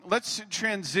let's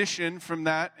transition from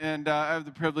that, and I have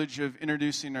the privilege of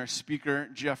introducing our speaker,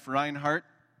 Jeff Reinhardt.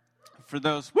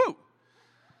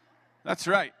 That's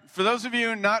right. For those of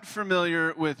you not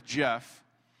familiar with Jeff,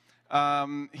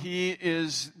 he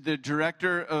is the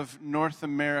director of North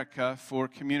America for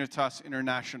Communitas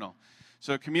International.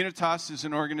 So Communitas is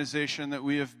an organization that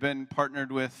we have been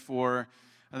partnered with for,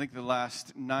 I think, the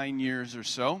last 9 years or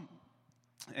so.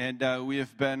 And we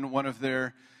have been one of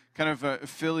their kind of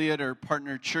affiliate or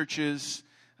partner churches.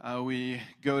 We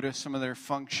go to some of their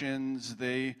functions.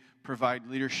 They provide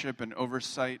leadership and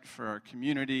oversight for our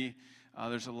community.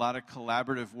 There's a lot of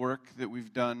collaborative work that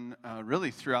we've done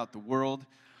really throughout the world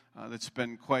that's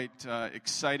been quite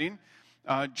exciting.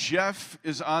 Jeff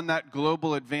is on that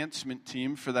global advancement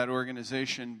team for that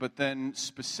organization, but then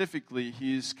specifically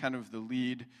he's kind of the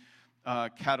lead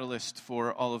catalyst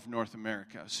for all of North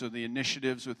America. So the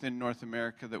initiatives within North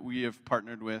America that we have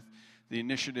partnered with, the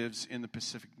initiatives in the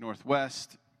Pacific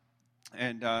Northwest,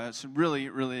 and some really,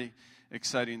 really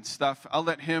exciting stuff. I'll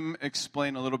let him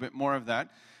explain a little bit more of that.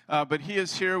 But he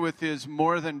is here with his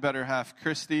more than better half,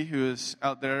 Christy, who is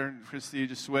out there. Christy,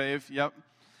 just wave. Yep.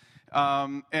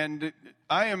 And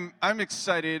I'm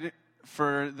excited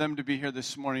for them to be here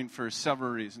this morning for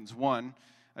several reasons. One,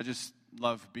 I just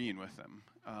love being with them.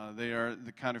 They are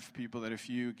the kind of people that if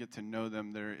you get to know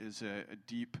them, there is a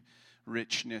deep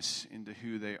richness into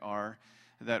who they are,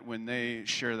 that when they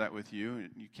share that with you,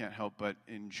 you can't help but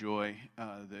enjoy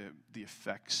the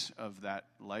effects of that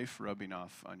life rubbing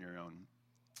off on your own.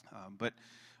 But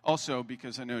also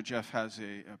because I know Jeff has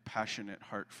a passionate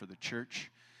heart for the church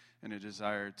and a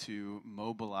desire to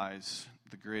mobilize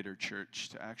the greater church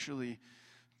to actually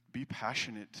be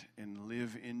passionate and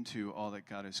live into all that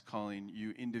God is calling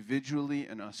you individually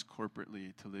and us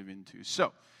corporately to live into.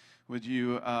 So, would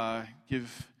you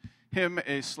give him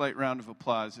a slight round of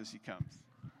applause as he comes?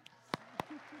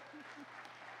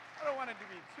 I don't want it to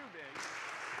be too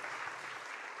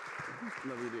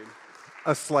big. Love you, dude.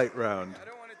 A slight round. I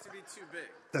don't want it to be too big.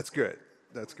 That's good.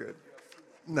 That's good.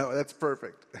 No, that's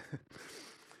perfect.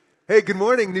 Hey, good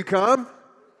morning, Newcom.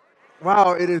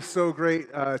 Wow, it is so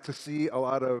great to see a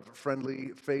lot of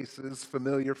friendly faces,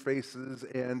 familiar faces,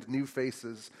 and new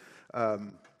faces.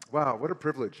 Wow, what a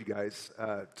privilege, you guys,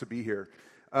 to be here.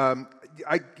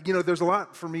 There's a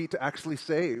lot for me to actually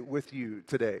say with you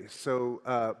today, so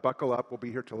buckle up. We'll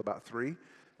be here till about 3.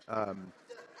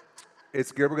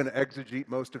 It's good. We're going to exegete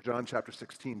most of John chapter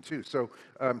 16, too, so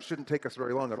shouldn't take us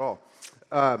very long at all.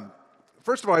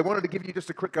 First of all, I wanted to give you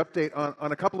just a quick update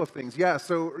on a couple of things. Yeah,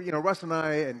 so, Russ and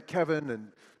I and Kevin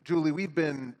and Julie, we've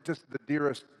been just the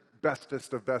dearest,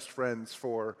 bestest of best friends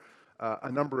for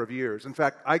a number of years. In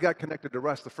fact, I got connected to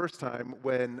Russ the first time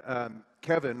when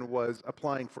Kevin was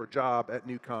applying for a job at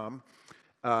Newcom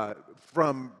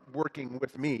from working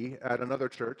with me at another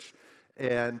church,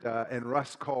 and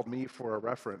Russ called me for a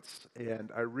reference, and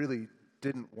I really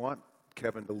didn't want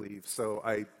Kevin to leave, so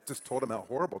I just told him how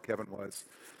horrible Kevin was.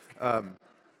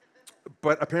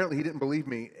 But apparently he didn't believe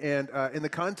me. And in the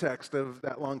context of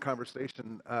that long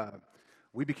conversation,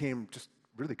 we became just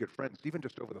really good friends, even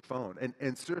just over the phone.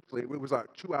 And seriously, it was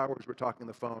like 2 hours we're talking on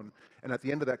the phone. And at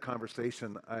the end of that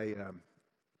conversation, I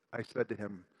said to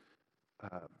him,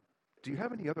 do you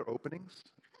have any other openings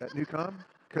at Newcom?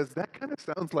 Because that kind of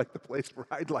sounds like the place where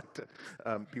I'd like to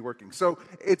be working. So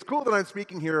it's cool that I'm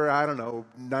speaking here,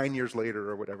 9 years later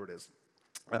or whatever it is.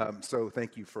 So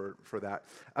thank you for that.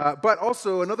 But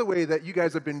also another way that you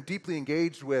guys have been deeply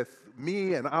engaged with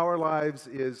me and our lives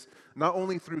is not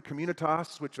only through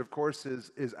Communitas, which of course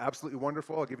is absolutely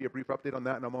wonderful. I'll give you a brief update on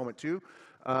that in a moment too.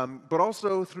 But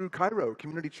also through Cairo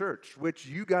Community Church, which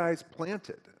you guys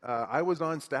planted. I was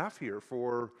on staff here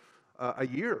for a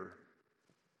year,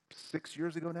 6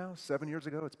 years ago now, 7 years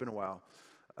ago. It's been a while.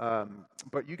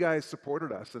 But you guys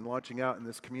supported us in launching out in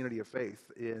this community of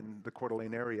faith in the Coeur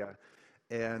d'Alene area.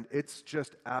 And it's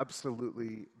just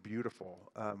absolutely beautiful.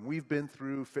 We've been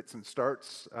through fits and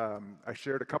starts. I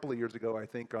shared a couple of years ago, I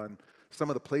think, on some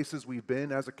of the places we've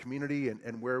been as a community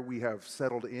and where we have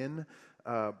settled in.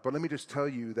 But let me just tell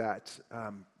you that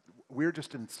we're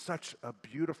just in such a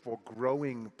beautiful,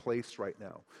 growing place right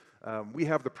now. We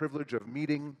have the privilege of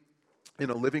meeting in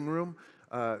a living room.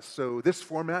 So this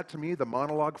format, to me, the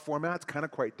monologue format, is kind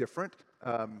of quite different,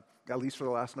 at least for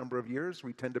the last number of years.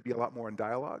 We tend to be a lot more in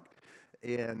dialogue.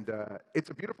 And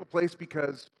it's a beautiful place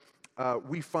because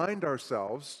we find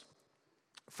ourselves,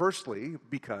 firstly,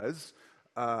 because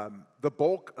the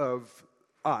bulk of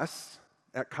us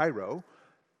at Cairo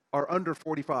are under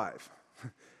 45.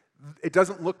 It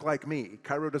doesn't look like me.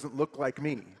 Cairo doesn't look like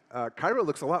me. Cairo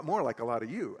looks a lot more like a lot of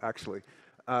you, actually.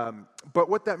 But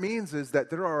what that means is that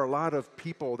there are a lot of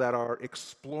people that are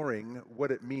exploring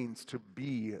what it means to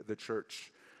be the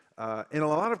church. In a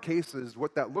lot of cases,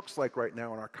 what that looks like right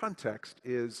now in our context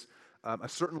is a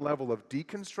certain level of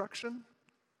deconstruction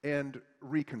and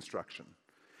reconstruction.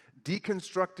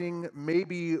 Deconstructing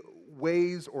maybe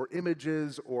ways or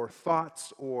images or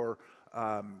thoughts or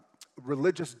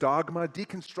religious dogma,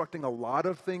 deconstructing a lot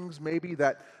of things maybe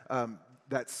that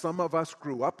some of us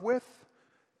grew up with,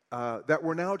 that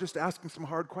we're now just asking some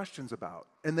hard questions about,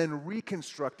 and then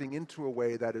reconstructing into a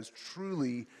way that is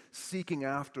truly seeking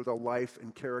after the life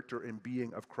and character and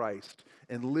being of Christ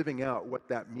and living out what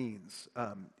that means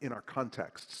in our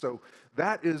context. So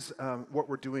that is what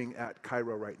we're doing at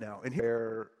Cairo right now. And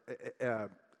here,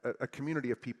 a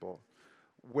community of people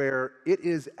where it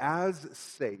is as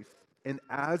safe and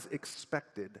as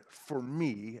expected for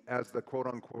me as the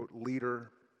quote-unquote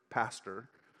leader, pastor,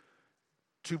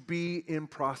 to be in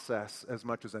process as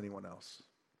much as anyone else.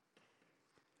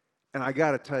 And I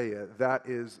got to tell you, that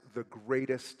is the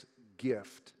greatest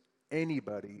gift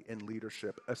anybody in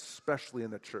leadership, especially in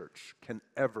the church, can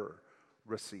ever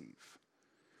receive.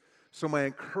 So my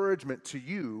encouragement to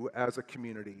you as a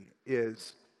community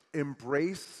is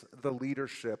embrace the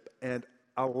leadership and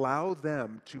allow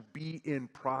them to be in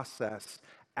process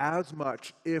as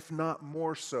much, if not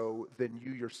more so, than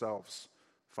you yourselves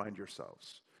find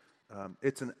yourselves.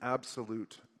 It's an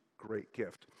absolute great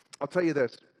gift. I'll tell you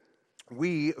this.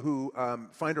 We who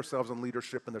find ourselves in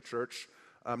leadership in the church,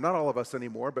 not all of us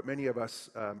anymore, but many of us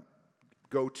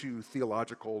go to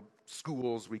theological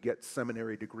schools, we get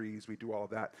seminary degrees, we do all of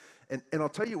that. And I'll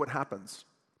tell you what happens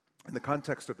in the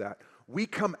context of that. We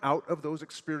come out of those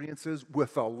experiences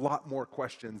with a lot more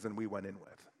questions than we went in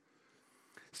with.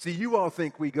 See, you all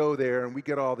think we go there and we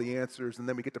get all the answers and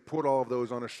then we get to put all of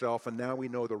those on a shelf and now we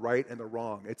know the right and the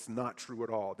wrong. It's not true at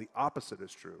all. The opposite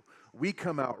is true. We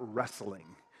come out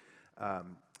wrestling.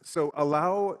 So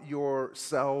allow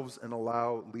yourselves and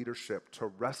allow leadership to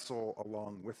wrestle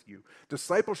along with you.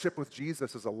 Discipleship with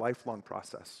Jesus is a lifelong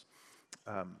process.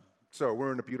 So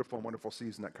we're in a beautiful and wonderful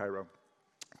season at Cairo.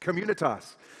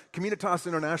 Communitas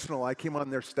International, I came on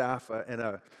their staff in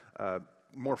a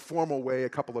more formal way a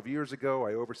couple of years ago.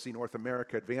 I oversee North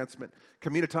America advancement.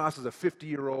 Communitas is a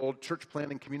 50-year-old church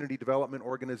planting community development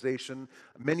organization.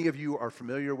 Many of you are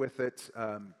familiar with it.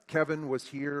 Kevin was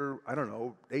here,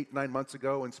 8-9 months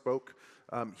ago and spoke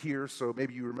here, so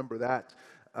maybe you remember that.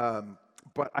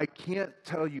 But I can't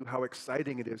tell you how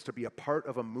exciting it is to be a part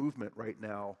of a movement right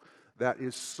now that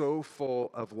is so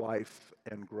full of life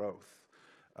and growth.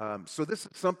 So this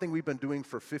is something we've been doing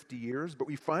for 50 years, but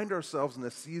we find ourselves in a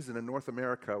season in North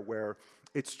America where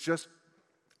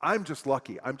I'm just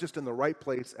lucky. I'm just in the right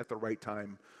place at the right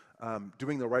time,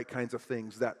 doing the right kinds of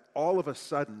things that all of a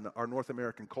sudden our North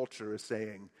American culture is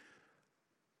saying,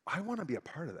 I want to be a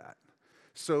part of that.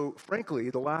 So frankly,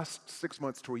 the last 6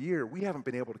 months to a year, we haven't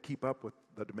been able to keep up with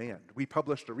the demand. We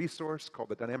published a resource called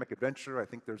The Dynamic Adventure. I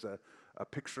think there's a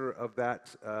picture of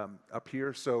that up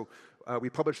here. So we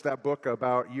published that book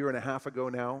about a year and a half ago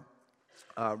now,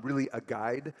 really a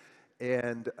guide.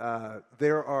 And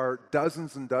there are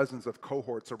dozens and dozens of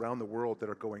cohorts around the world that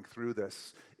are going through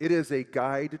this. It is a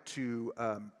guide to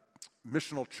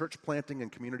missional church planting and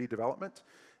community development.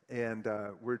 And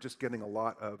we're just getting a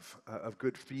lot of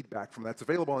good feedback from that. It's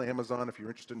available on Amazon if you're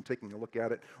interested in taking a look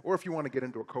at it, or if you want to get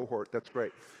into a cohort, that's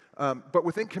great. But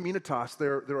within Communitas,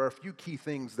 there are a few key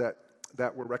things that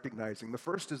we're recognizing. The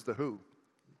first is the who.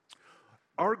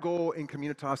 Our goal in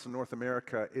Communitas in North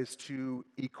America is to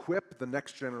equip the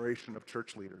next generation of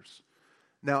church leaders.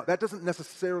 Now, that doesn't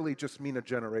necessarily just mean a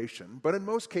generation, but in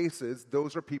most cases,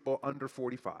 those are people under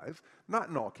 45, not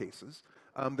in all cases.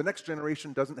 The next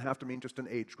generation doesn't have to mean just an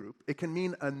age group. It can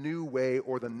mean a new way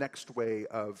or the next way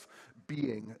of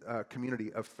being a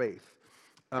community of faith.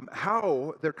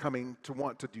 How they're coming to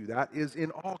want to do that is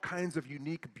in all kinds of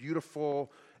unique,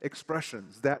 beautiful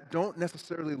expressions that don't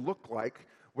necessarily look like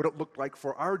what it looked like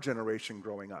for our generation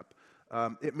growing up.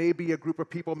 It may be a group of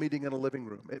people meeting in a living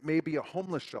room. It may be a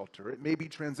homeless shelter. It may be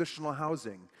transitional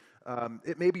housing.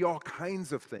 It may be all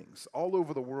kinds of things all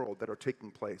over the world that are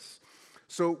taking place.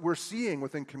 So we're seeing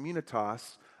within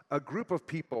Communitas a group of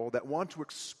people that want to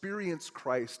experience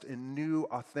Christ in new,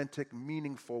 authentic,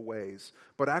 meaningful ways,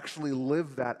 but actually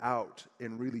live that out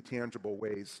in really tangible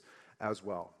ways as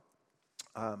well.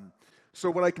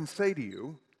 So what I can say to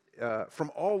you,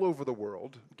 from all over the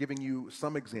world, giving you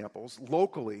some examples,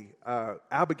 locally,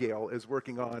 Abigail is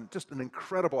working on just an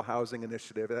incredible housing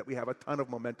initiative that we have a ton of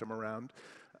momentum around.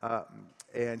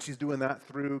 And she's doing that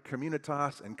through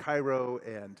Communitas and Cairo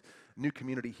and new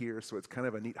community here, so it's kind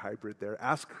of a neat hybrid there.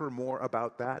 Ask her more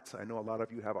about that. I know a lot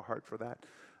of you have a heart for that.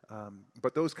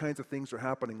 But those kinds of things are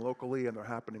happening locally, and they're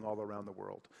happening all around the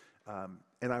world.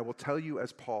 And I will tell you,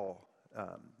 as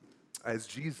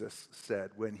Jesus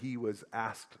said when he was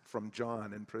asked from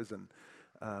John in prison,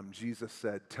 Jesus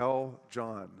said, "Tell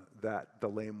John that the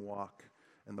lame walk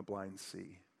and the blind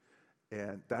see."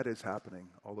 And that is happening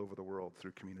all over the world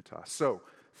through Communitas. So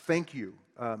thank you.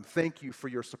 Thank you for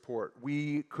your support.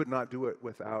 We could not do it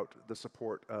without the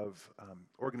support of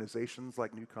organizations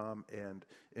like Newcom and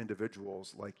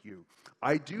individuals like you.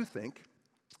 I do think,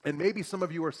 and maybe some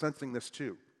of you are sensing this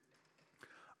too,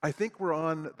 I think we're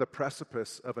on the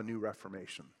precipice of a new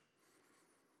reformation.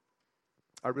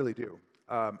 I really do.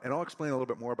 And I'll explain a little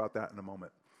bit more about that in a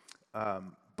moment.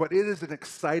 But it is an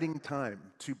exciting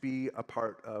time to be a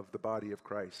part of the body of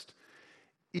Christ,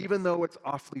 even though it's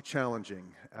awfully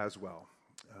challenging as well.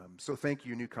 So thank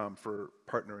you, Newcom, for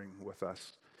partnering with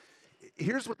us.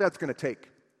 Here's what that's going to take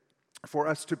for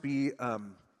us to be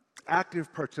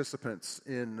active participants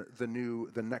in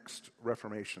the next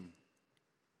Reformation.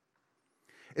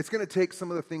 It's going to take some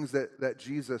of the things that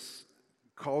Jesus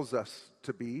calls us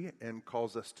to be and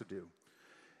calls us to do.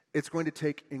 It's going to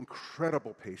take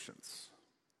incredible patience.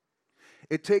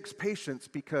 It takes patience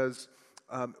because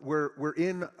we're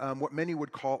in what many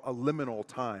would call a liminal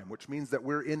time, which means that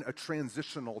we're in a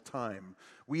transitional time.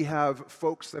 We have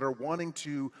folks that are wanting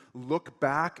to look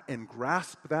back and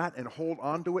grasp that and hold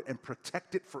on to it and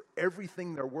protect it for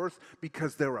everything they're worth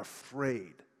because they're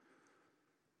afraid.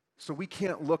 So we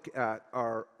can't look at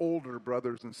our older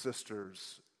brothers and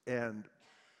sisters and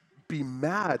be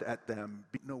mad at them,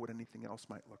 know what anything else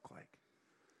might look like.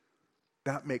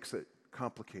 That makes it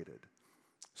complicated.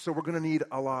 So we're going to need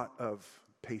a lot of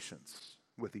patience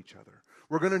with each other.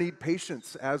 We're going to need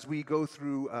patience as we go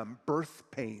through birth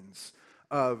pains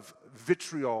of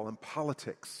vitriol and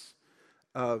politics,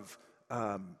 of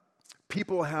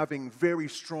people having very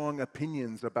strong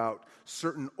opinions about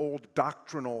certain old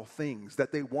doctrinal things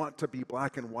that they want to be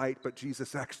black and white, but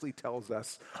Jesus actually tells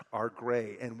us are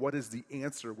gray. And what is the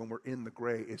answer when we're in the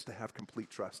gray is to have complete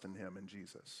trust in him and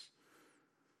Jesus.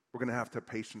 We're going to have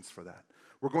patience for that.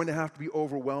 We're going to have to be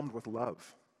overwhelmed with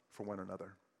love for one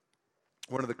another.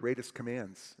 One of the greatest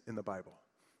commands in the Bible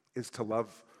is to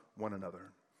love one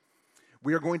another.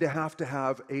 We are going to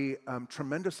have a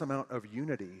tremendous amount of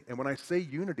unity. And when I say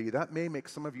unity, that may make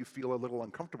some of you feel a little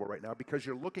uncomfortable right now because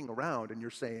you're looking around and you're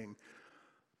saying,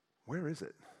 where is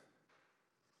it?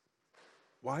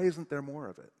 Why isn't there more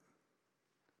of it?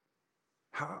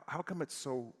 How come it's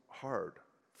so hard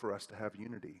for us to have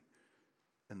unity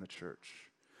in the church?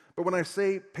 But when I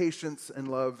say patience and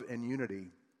love and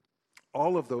unity,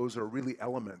 all of those are really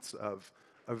elements of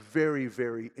a very,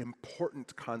 very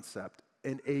important concept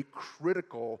and a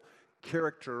critical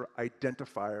character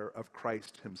identifier of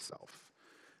Christ himself.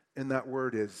 And that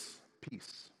word is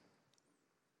peace.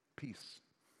 Peace.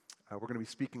 We're going to be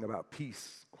speaking about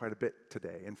peace quite a bit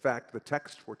today. In fact, the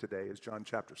text for today is John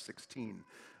chapter 16.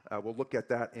 We'll look at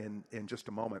that in just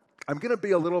a moment. I'm going to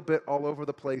be a little bit all over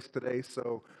the place today,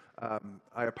 so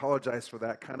I apologize for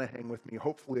that. Kind of hang with me.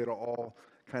 Hopefully it'll all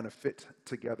kind of fit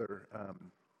together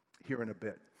here in a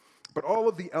bit. But all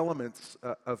of the elements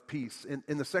of peace,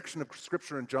 in the section of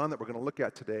Scripture in John that we're going to look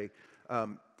at today,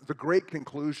 the great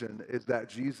conclusion is that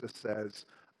Jesus says,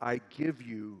 I give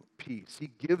you peace. He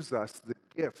gives us the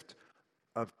gift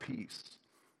of peace.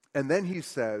 And then he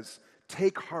says,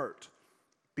 take heart,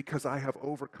 because I have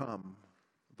overcome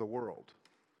the world.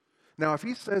 Now, if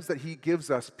he says that he gives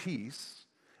us peace,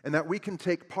 and that we can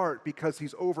take part because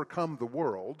he's overcome the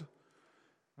world,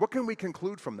 what can we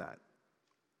conclude from that?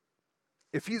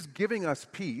 If he's giving us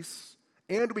peace,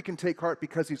 and we can take heart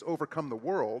because he's overcome the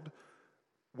world,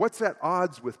 what's at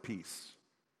odds with peace?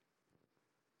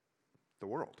 The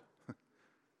world.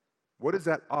 What is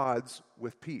at odds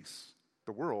with peace?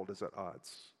 The world is at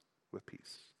odds with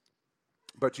peace.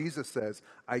 But Jesus says,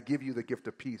 I give you the gift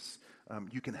of peace.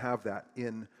 You can have that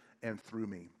in and through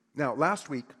me. Now, last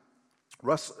week,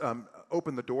 Russ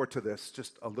opened the door to this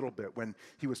just a little bit when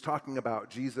he was talking about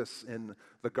Jesus in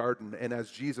the garden, and as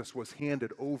Jesus was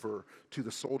handed over to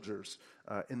the soldiers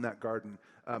in that garden.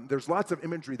 There's lots of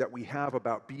imagery that we have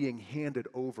about being handed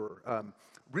over.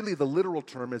 Really, the literal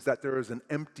term is that there is an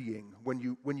emptying.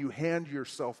 When you hand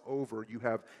yourself over, you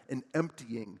have an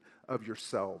emptying of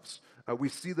yourselves. We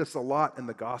see this a lot in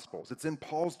the Gospels. It's in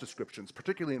Paul's descriptions,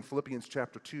 particularly in Philippians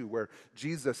chapter 2, where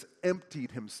Jesus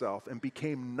emptied himself and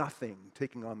became nothing,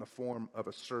 taking on the form of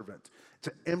a servant,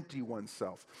 to empty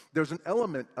oneself. There's an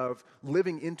element of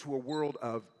living into a world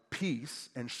of peace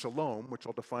and shalom, which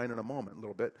I'll define in a moment a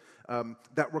little bit,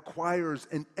 that requires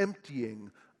an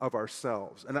emptying of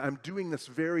ourselves. And I'm doing this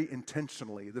very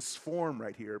intentionally, this form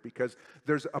right here, because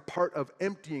there's a part of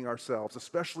emptying ourselves,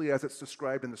 especially as it's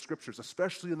described in the scriptures,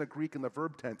 especially in the Greek in the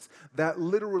verb tense, that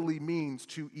literally means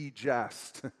to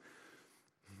egest.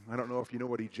 I don't know if you know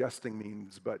what egesting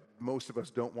means, but most of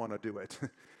us don't want to do it.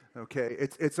 Okay,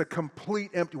 it's a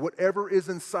complete empty. Whatever is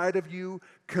inside of you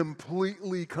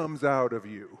completely comes out of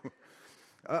you.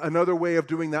 Another way of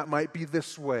doing that might be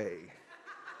this way.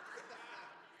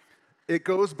 It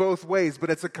goes both ways, but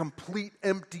it's a complete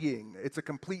emptying. It's a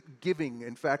complete giving.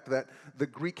 In fact, that the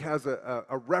Greek has a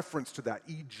reference to that,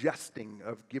 egesting,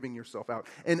 of giving yourself out.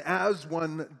 And as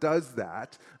one does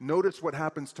that, notice what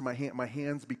happens to my hand. My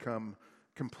hands become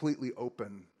completely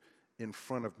open in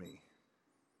front of me.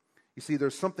 You see,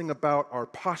 there's something about our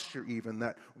posture even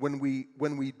that when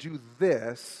we do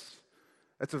this,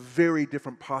 that's a very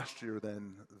different posture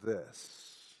than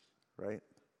this, right?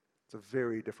 It's a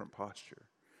very different posture.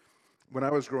 When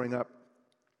I was growing up,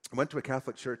 I went to a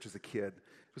Catholic church as a kid.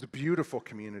 It was a beautiful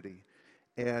community.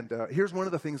 And here's one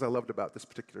of the things I loved about this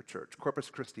particular church, Corpus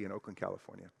Christi in Oakland,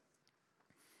 California.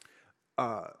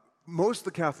 Most of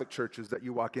the Catholic churches that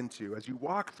you walk into, as you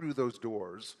walk through those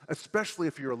doors, especially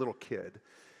if you're a little kid,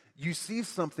 you see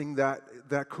something that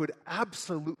could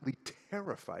absolutely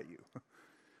terrify you,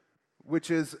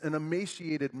 which is an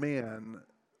emaciated man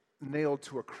nailed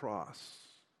to a cross,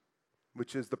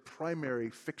 which is the primary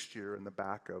fixture in the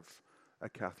back of a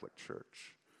Catholic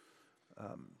church.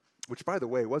 Which, by the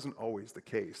way, wasn't always the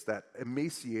case. That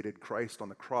emaciated Christ on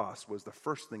the cross was the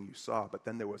first thing you saw, but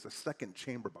then there was a second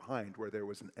chamber behind where there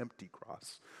was an empty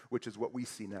cross, which is what we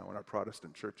see now in our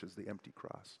Protestant churches, the empty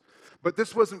cross. But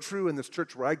this wasn't true in this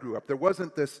church where I grew up. There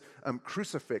wasn't this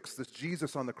crucifix, this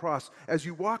Jesus on the cross. As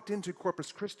you walked into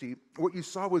Corpus Christi, what you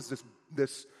saw was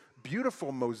this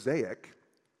beautiful mosaic,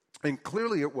 and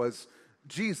clearly it was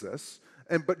Jesus,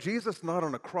 but Jesus not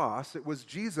on a cross. It was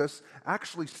Jesus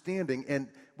actually standing and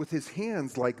with his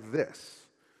hands like this.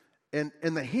 And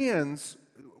the hands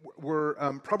were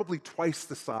probably twice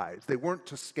the size. They weren't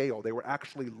to scale. They were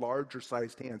actually larger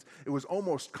sized hands. It was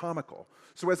almost comical.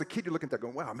 So as a kid, you're looking at that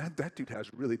going, wow, man, that dude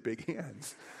has really big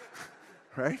hands,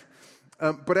 right?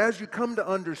 But as you come to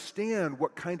understand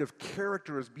what kind of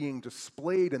character is being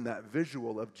displayed in that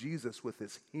visual of Jesus with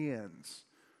his hands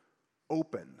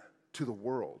open to the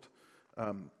world,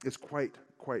 is quite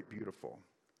beautiful.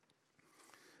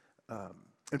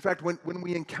 In fact, when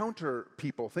we encounter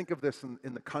people, think of this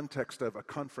in the context of a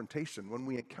confrontation. When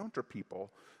we encounter people,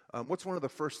 what's one of the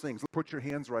first things? Put your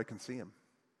hands where I can see them.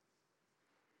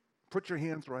 Put your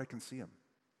hands where I can see them.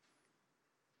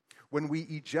 When we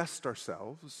egest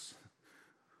ourselves,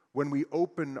 when we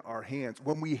open our hands,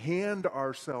 when we hand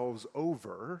ourselves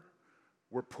over,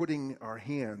 we're putting our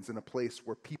hands in a place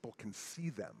where people can see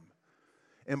them.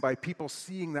 And by people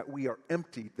seeing that we are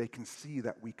emptied, they can see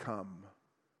that we come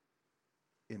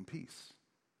in peace.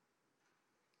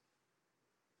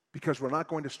 Because we're not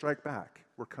going to strike back.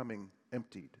 We're coming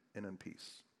emptied and in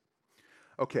peace.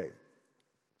 Okay.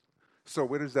 So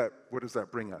where does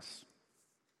that bring us?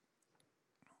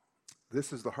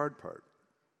 This is the hard part.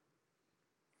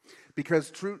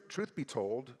 Because truth be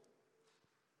told,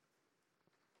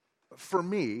 for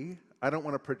me, I don't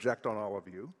want to project on all of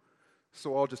you,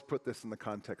 so I'll just put this in the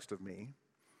context of me.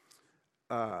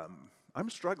 I'm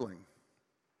struggling.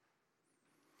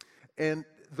 And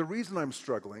the reason I'm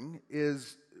struggling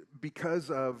is because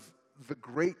of the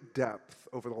great depth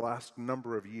over the last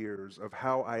number of years of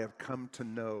how I have come to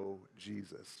know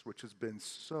Jesus, which has been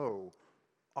so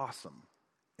awesome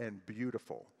and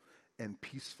beautiful and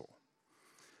peaceful.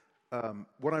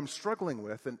 What I'm struggling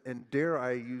with, and dare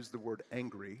I use the word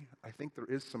angry, I think there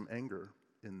is some anger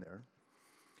in there,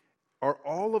 are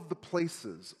all of the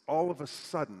places, all of a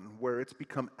sudden, where it's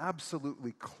become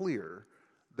absolutely clear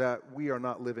that we are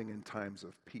not living in times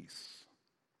of peace.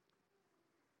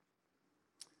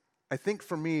 I think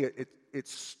for me, it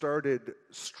started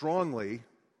strongly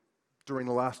during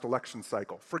the last election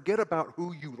cycle. Forget about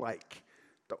who you like.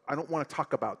 I don't want to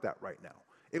talk about that right now.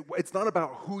 It's not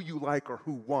about who you like or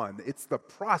who won. It's the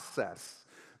process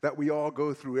that we all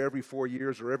go through every 4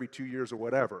 years or every 2 years or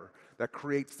whatever that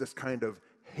creates this kind of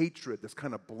hatred, this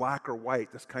kind of black or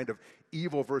white, this kind of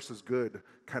evil versus good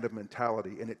kind of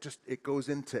mentality. And it goes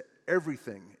into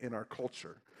everything in our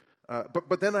culture.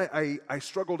 But then I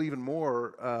struggled even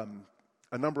more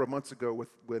a number of months ago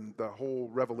when the whole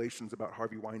revelations about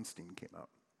Harvey Weinstein came out.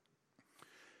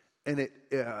 And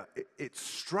it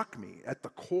struck me at the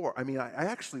core. I mean, I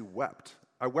actually wept.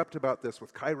 I wept about this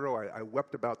with Cairo. I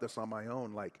wept about this on my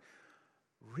own. Like,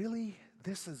 really?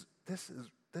 This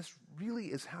really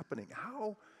is happening.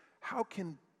 How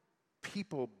can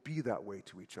people be that way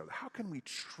to each other? How can we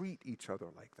treat each other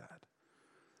like that?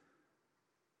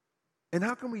 And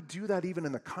how can we do that even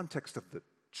in the context of the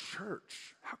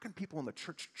church? How can people in the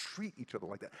church treat each other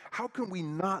like that? How can we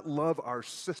not love our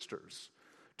sisters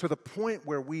to the point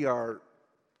where we are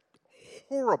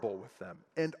horrible with them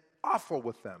and awful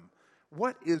with them?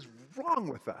 What is wrong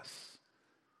with us?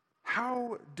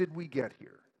 How did we get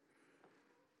here?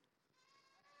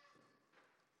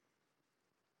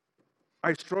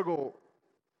 I struggle,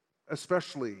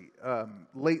 especially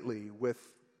lately, with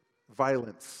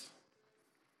violence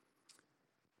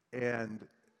and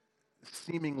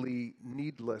seemingly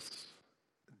needless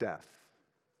death.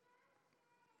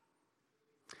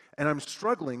 And I'm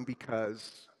struggling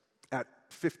because at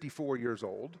 54 years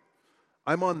old,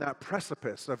 I'm on that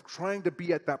precipice of trying to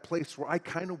be at that place where I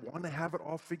kind of want to have it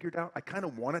all figured out. I kind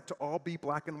of want it to all be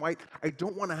black and white. I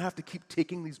don't want to have to keep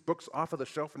taking these books off of the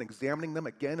shelf and examining them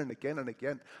again and again and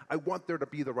again. I want there to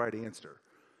be the right answer.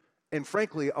 And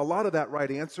frankly, a lot of that right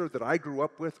answer that I grew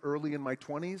up with early in my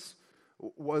 20s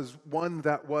was one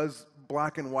that was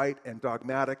black and white and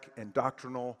dogmatic and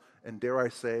doctrinal and, dare I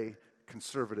say,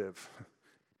 conservative.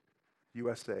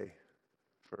 USA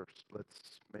first.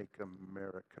 Let's make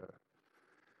America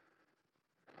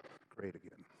great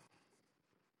again.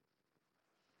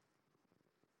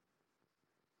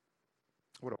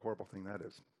 What a horrible thing that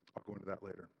is. I'll go into that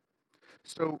later.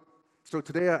 So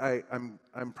today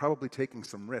I'm probably taking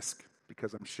some risk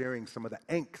because I'm sharing some of the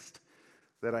angst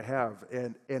that I have.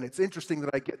 And it's interesting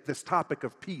that I get this topic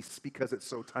of peace because it's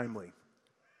so timely.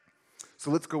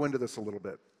 So let's go into this a little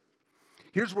bit.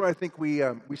 Here's where I think we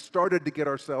started to get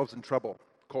ourselves in trouble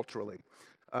culturally.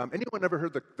 Anyone ever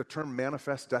heard the term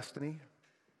manifest destiny?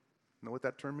 Know what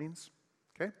that term means?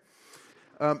 Okay.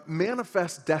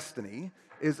 Manifest destiny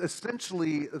is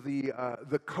essentially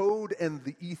the code and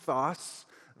the ethos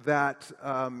that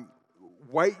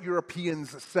white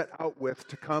Europeans set out with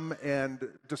to come and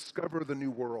discover the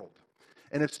New World.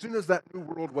 And as soon as that New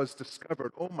World was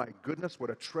discovered, oh my goodness, what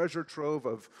a treasure trove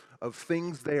of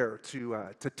things there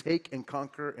to take and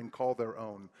conquer and call their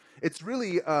own. It's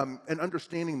really an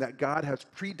understanding that God has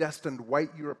predestined white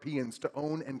Europeans to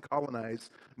own and colonize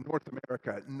North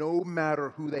America, no matter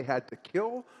who they had to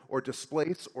kill or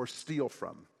displace or steal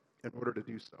from in order to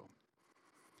do so.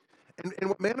 And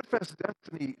what Manifest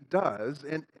Destiny does,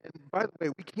 and by the way,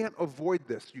 we can't avoid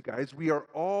this, you guys. We are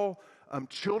all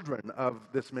children of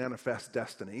this manifest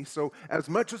destiny. So as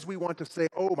much as we want to say,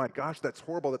 oh my gosh, that's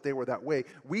horrible that they were that way,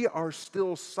 we are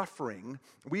still suffering.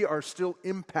 We are still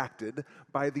impacted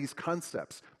by these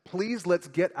concepts. Please let's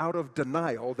get out of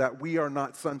denial that we are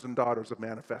not sons and daughters of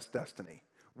manifest destiny.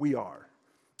 We are,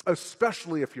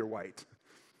 especially if you're white.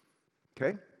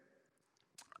 Okay?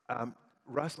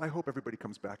 Russ, I hope everybody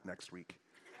comes back next week.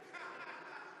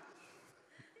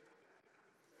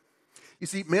 You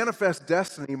see, manifest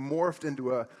destiny morphed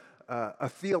into a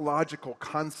theological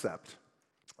concept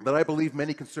that I believe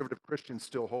many conservative Christians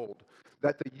still hold,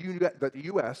 that the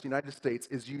U.S., United States,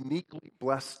 is uniquely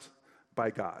blessed by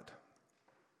God.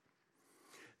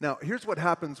 Now, here's what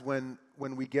happens when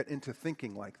we get into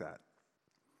thinking like that.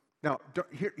 Now,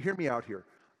 hear me out here.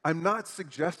 I'm not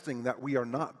suggesting that we are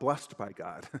not blessed by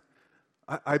God.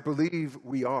 I believe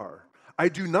we are. I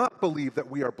do not believe that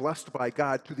we are blessed by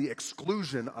God to the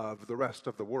exclusion of the rest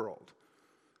of the world.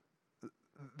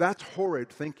 That's horrid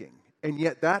thinking, and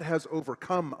yet that has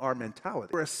overcome our mentality.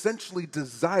 We're essentially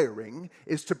desiring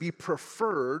is to be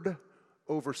preferred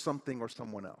over something or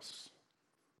someone else.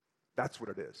 That's what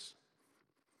it is.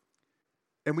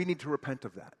 And we need to repent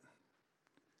of that.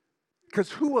 Because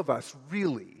who of us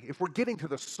really, if we're getting to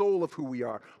the soul of who we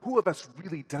are, who of us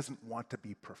really doesn't want to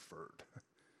be preferred?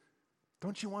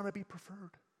 Don't you want to be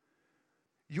preferred?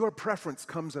 Your preference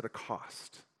comes at a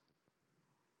cost.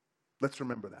 Let's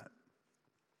remember that.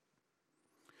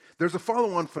 There's a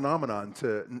follow-on phenomenon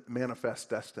to manifest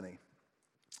destiny.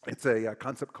 It's a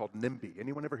concept called NIMBY.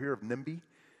 Anyone ever hear of NIMBY?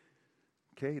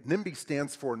 Okay, NIMBY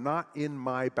stands for not in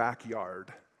my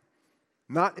backyard.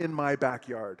 Not in my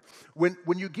backyard. When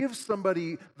you give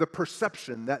somebody the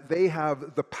perception that they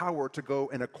have the power to go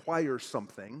and acquire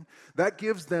something, that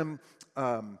gives them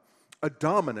a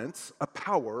dominance, a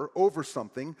power over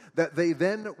something that they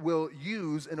then will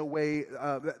use in a way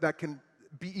that can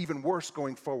be even worse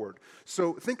going forward.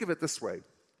 So think of it this way.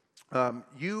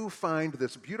 You find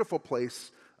this beautiful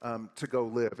place to go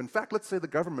live. In fact, let's say the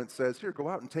government says, here, go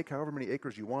out and take however many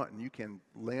acres you want, and you can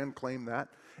land claim that.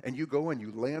 And you go and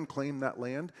you land claim that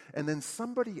land, and then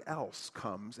somebody else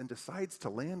comes and decides to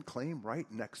land claim right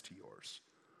next to yours.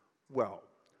 Well,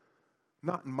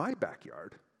 not in my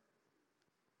backyard.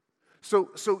 So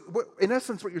in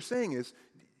essence, what you're saying is,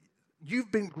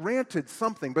 you've been granted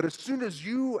something, but as soon as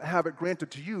you have it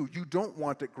granted to you, you don't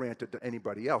want it granted to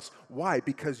anybody else. Why?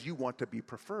 Because you want to be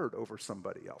preferred over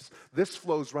somebody else. This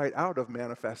flows right out of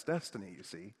manifest destiny, you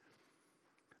see.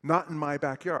 Not in my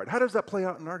backyard. How does that play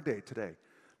out in our day today?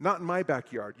 Not in my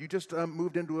backyard. You just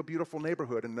moved into a beautiful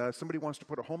neighborhood and somebody wants to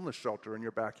put a homeless shelter in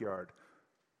your backyard.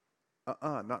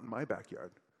 Not in my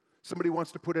backyard. Somebody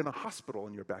wants to put in a hospital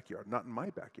in your backyard, not in my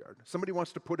backyard. Somebody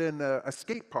wants to put in a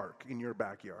skate park in your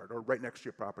backyard or right next to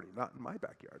your property, not in my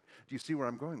backyard. Do you see where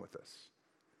I'm going with this?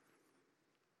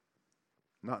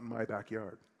 Not in my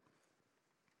backyard.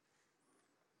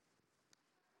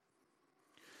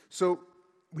 So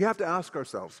we have to ask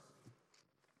ourselves,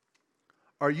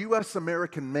 are U.S.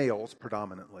 American males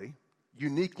predominantly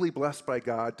uniquely blessed by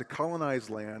God to colonize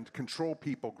land, control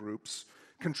people groups,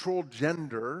 control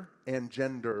gender and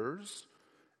genders,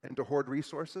 and to hoard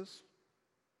resources?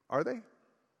 Are they?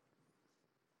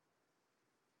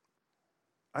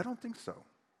 I don't think so.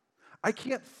 I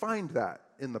can't find that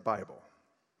in the Bible.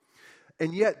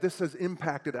 And yet, this has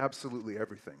impacted absolutely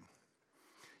everything.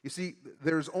 You see,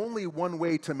 there's only one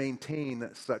way to maintain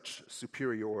such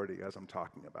superiority as I'm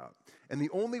talking about. And the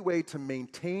only way to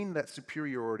maintain that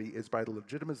superiority is by the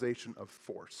legitimization of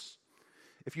force.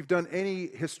 If you've done any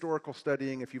historical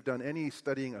studying, if you've done any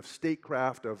studying of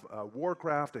statecraft, of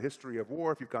warcraft, a history of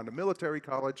war, if you've gone to military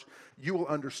college, you will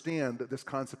understand that this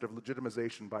concept of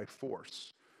legitimization by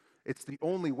force. It's the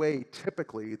only way,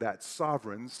 typically, that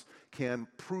sovereigns can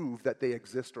prove that they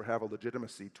exist or have a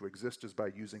legitimacy to exist is by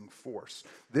using force.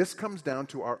 This comes down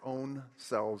to our own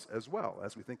selves as well.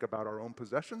 As we think about our own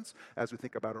possessions, as we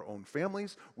think about our own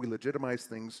families, we legitimize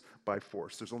things by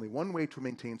force. There's only one way to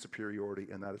maintain superiority,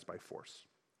 and that is by force.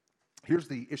 Here's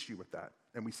the issue with that,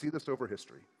 and we see this over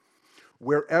history.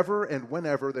 Wherever and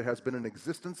whenever there has been an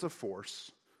existence of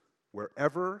force,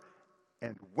 wherever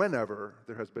and whenever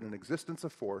there has been an existence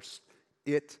of force,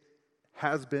 it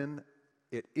has been,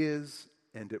 it is,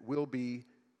 and it will be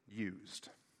used.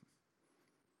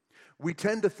 We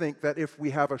tend to think that if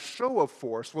we have a show of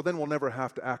force, well, then we'll never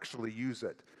have to actually use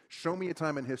it. Show me a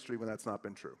time in history when that's not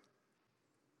been true.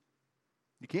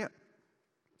 You can't.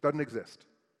 Doesn't exist.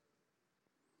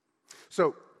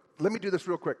 So let me do this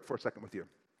real quick for a second with you.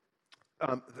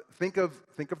 Think of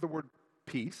the word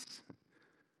peace.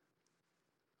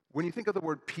 When you think of the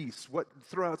word peace,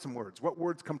 throw out some words. What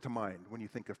words come to mind when you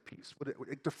think of peace?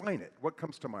 Define it. What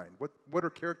comes to mind? What are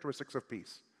characteristics of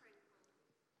peace?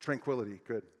 Tranquility.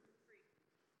 Good.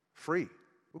 Free.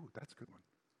 Ooh, that's a good one.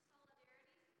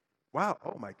 Wow.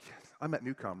 Oh my. I'm at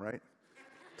Newcom, right?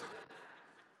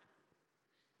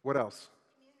 What else?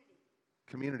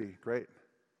 Community. Great.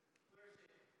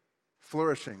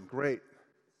 Flourishing. Great.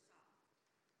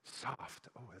 Soft.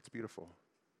 Oh, that's beautiful.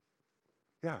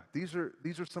 Yeah, these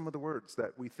are some of the words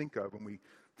that we think of when we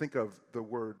think of the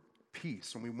word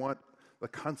peace, when we want the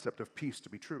concept of peace to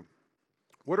be true.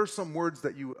 What are some words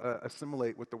that you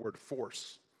assimilate with the word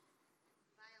force?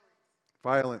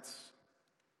 Violence.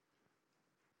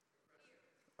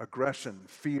 Aggression,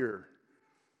 fear.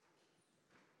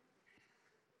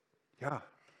 Yeah.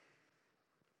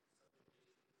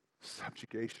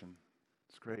 Subjugation.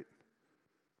 It's great.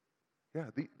 Yeah,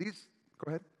 these, go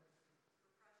ahead.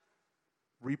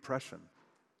 Repression.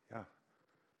 Yeah.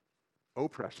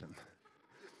 Oppression.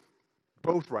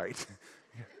 Both right.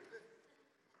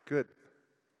 Good.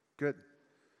 Good.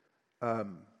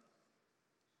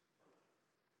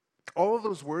 All of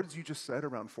those words you just said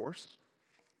around force,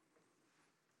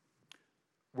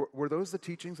 were those the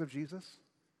teachings of Jesus?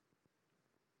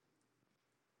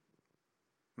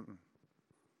 Mm-mm.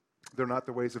 They're not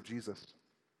the ways of Jesus.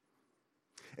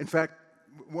 In fact,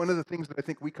 one of the things that I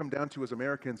think we come down to as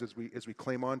Americans is we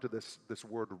claim on to this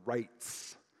word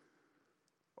rights.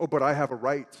 Oh, but I have a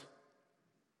right.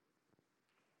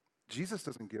 Jesus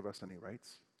doesn't give us any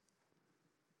rights.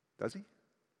 Does he?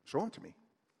 Show them to me.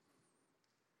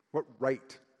 What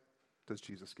right does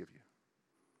Jesus give you?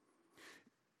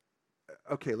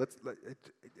 Okay,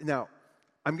 now,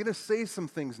 I'm going to say some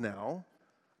things now.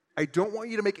 I don't want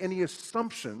you to make any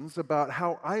assumptions about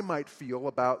how I might feel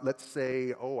about, let's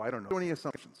say, I don't know, any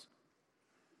assumptions.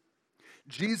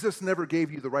 Jesus never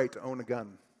gave you the right to own a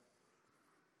gun.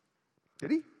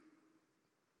 Did he?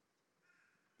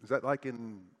 Is that like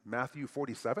in Matthew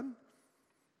 47?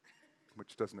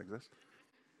 Which doesn't exist.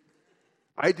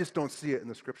 I just don't see it in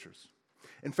the scriptures.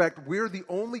 In fact, we're the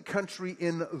only country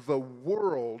in the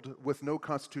world with no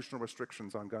constitutional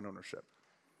restrictions on gun ownership.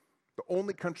 The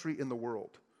only country in the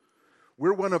world.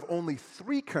 We're one of only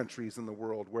 3 countries in the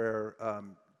world where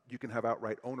you can have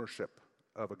outright ownership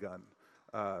of a gun.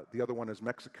 The other one is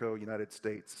Mexico, United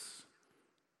States.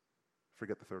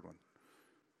 Forget the third one.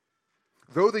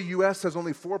 Though the U.S. has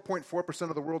only 4.4%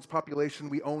 of the world's population,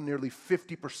 we own nearly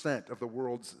 50% of the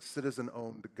world's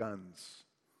citizen-owned guns.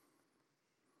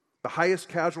 The highest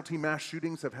casualty mass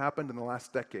shootings have happened in the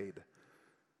last decade.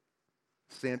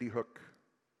 Sandy Hook,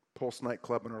 Pulse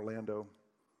nightclub in Orlando,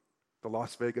 the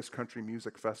Las Vegas Country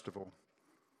Music Festival,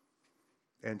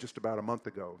 and just about a month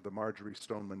ago, the Marjorie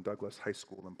Stoneman Douglas High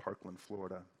School in Parkland,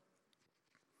 Florida.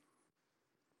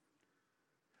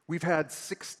 We've had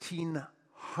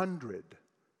 1,600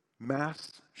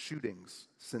 mass shootings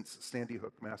since Sandy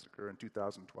Hook massacre in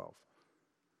 2012.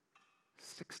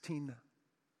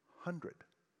 1,600.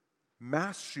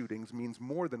 Mass shootings means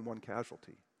more than one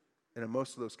casualty. And in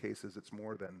most of those cases, it's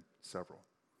more than several.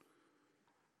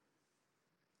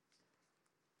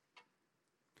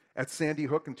 At Sandy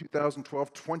Hook in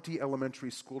 2012, 20 elementary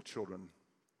school children.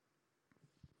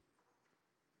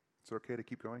 Is it okay to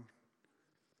keep going?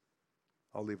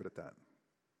 I'll leave it at that.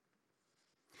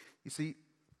 You see,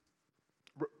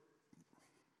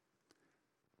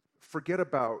 forget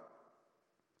about,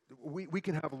 we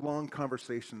can have long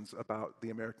conversations about the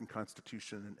American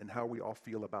Constitution and how we all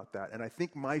feel about that. And I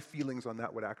think my feelings on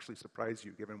that would actually surprise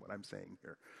you, given what I'm saying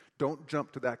here. Don't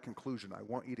jump to that conclusion. I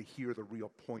want you to hear the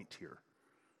real point here.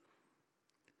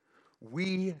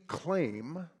 We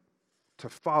claim to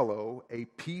follow a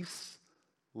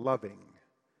peace-loving,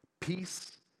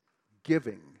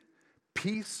 peace-giving,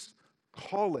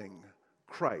 peace-calling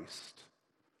Christ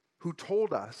who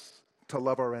told us to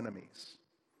love our enemies.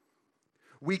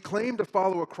 We claim to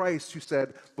follow a Christ who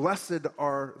said, "Blessed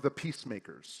are the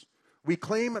peacemakers." We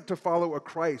claim to follow a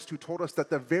Christ who told us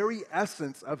that the very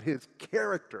essence of his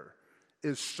character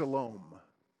is shalom.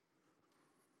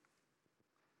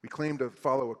 We claim to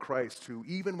follow a Christ who,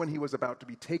 even when he was about to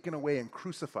be taken away and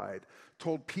crucified,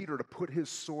 told Peter to put his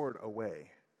sword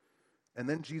away. And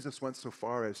then Jesus went so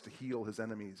far as to heal his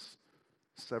enemy's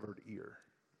severed ear.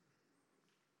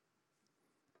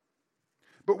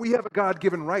 But we have a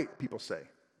God-given right, people say.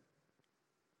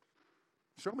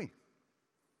 Show me.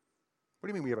 What do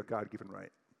you mean we have a God-given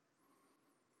right?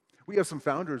 We have some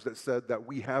founders that said that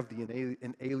we have the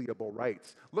inalienable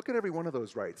rights. Look at every one of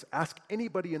those rights. Ask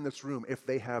anybody in this room if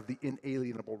they have the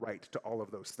inalienable right to all of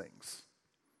those things.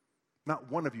 Not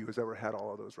one of you has ever had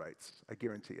all of those rights. I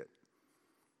guarantee it.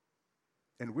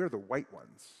 And we're the white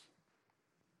ones.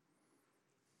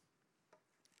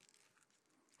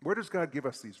 Where does God give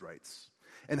us these rights?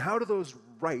 And how do those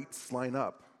rights line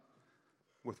up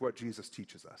with what Jesus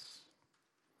teaches us?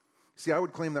 See, I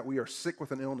would claim that we are sick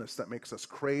with an illness that makes us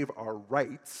crave our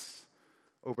rights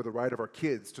over the right of our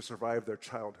kids to survive their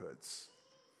childhoods.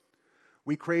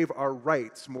 We crave our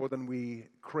rights more than we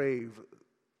crave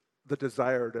the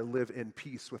desire to live in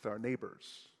peace with our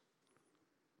neighbors.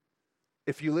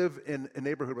 If you live in a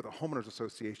neighborhood with a homeowners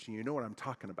association, you know what I'm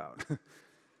talking about.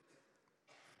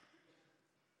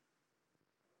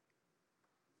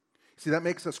 See, that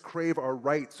makes us crave our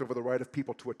rights over the right of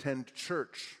people to attend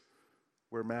church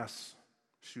where mass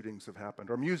shootings have happened,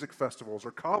 or music festivals,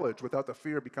 or college without the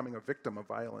fear of becoming a victim of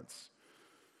violence.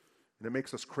 And it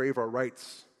makes us crave our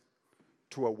rights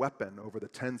to a weapon over the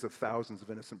tens of thousands of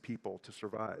innocent people to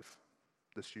survive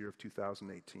this year of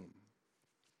 2018.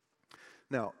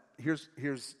 Now, here's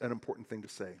an important thing to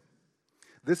say.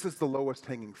 This is the lowest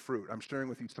hanging fruit. I'm sharing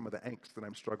with you some of the angst that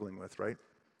I'm struggling with, right?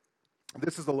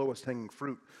 This is the lowest hanging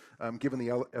fruit given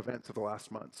the events of the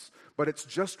last months. But it's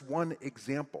just one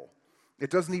example. It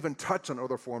doesn't even touch on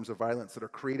other forms of violence that are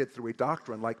created through a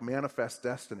doctrine like manifest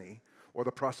destiny or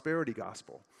the prosperity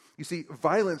gospel. You see,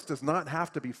 violence does not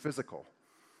have to be physical.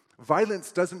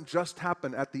 Violence doesn't just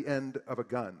happen at the end of a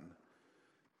gun.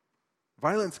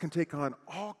 Violence can take on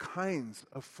all kinds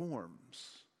of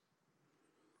forms.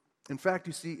 In fact,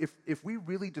 you see, if we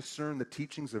really discern the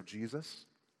teachings of Jesus,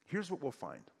 here's what we'll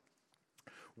find.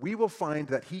 We will find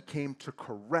that he came to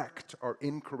correct our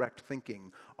incorrect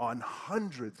thinking on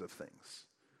hundreds of things,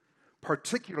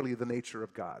 particularly the nature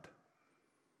of God.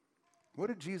 What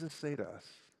did Jesus say to us?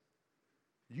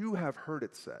 You have heard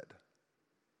it said,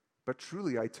 but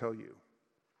truly I tell you.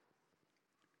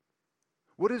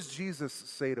 What does Jesus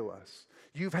say to us?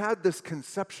 You've had this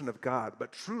conception of God,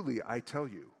 but truly I tell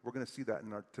you. We're going to see that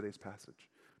in today's passage,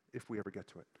 if we ever get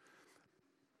to it.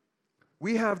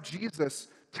 We have Jesus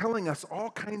telling us all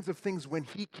kinds of things. When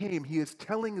he came, he is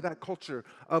telling that culture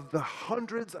of the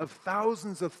hundreds of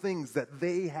thousands of things that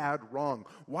they had wrong.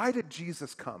 Why did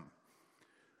Jesus come?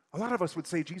 A lot of us would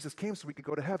say Jesus came so we could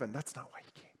go to heaven. That's not why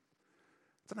he came.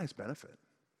 It's a nice benefit.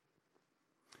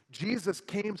 Jesus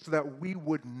came so that we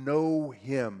would know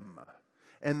him,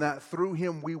 and that through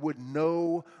him we would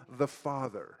know the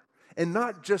Father. And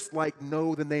not just like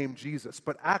know the name Jesus,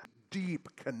 but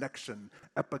deep connection.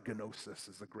 Epigenosis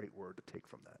is a great word to take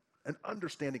from that. An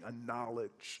understanding, a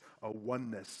knowledge, a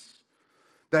oneness.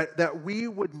 That we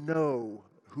would know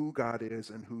who God is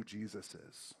and who Jesus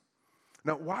is.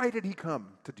 Now, why did he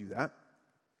come to do that?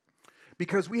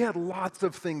 Because we had lots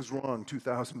of things wrong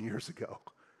 2,000 years ago.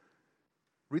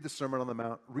 Read the Sermon on the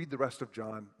Mount, read the rest of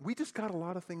John. We just got a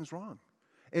lot of things wrong.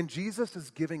 And Jesus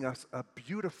is giving us a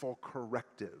beautiful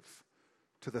corrective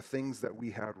to the things that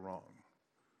we had wrong.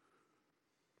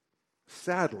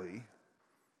 Sadly,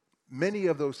 many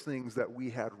of those things that we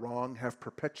had wrong have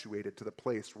perpetuated to the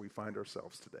place where we find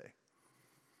ourselves today.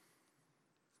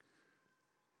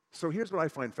 So here's what I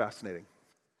find fascinating.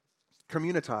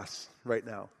 Communitas right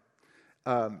now.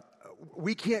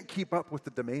 We can't keep up with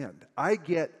the demand. I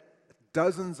get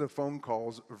dozens of phone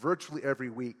calls virtually every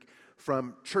week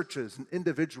from churches and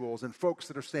individuals and folks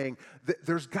that are saying that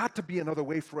there's got to be another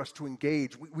way for us to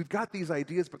engage. We've got these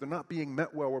ideas, but they're not being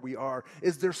met well where we are.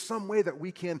 Is there some way that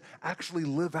we can actually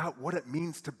live out what it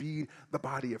means to be the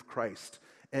body of Christ?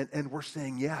 And we're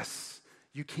saying, yes,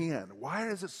 you can. Why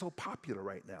is it so popular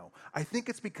right now? I think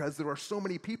it's because there are so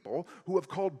many people who have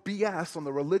called BS on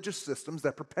the religious systems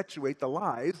that perpetuate the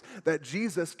lies that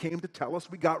Jesus came to tell us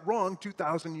we got wrong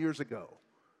 2,000 years ago.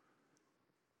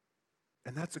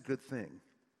 And that's a good thing.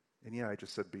 And yeah, I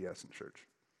just said BS in church.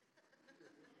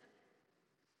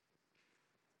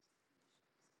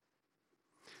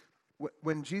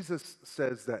 When Jesus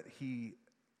says that he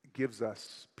gives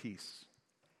us peace,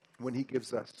 when he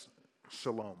gives us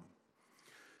shalom,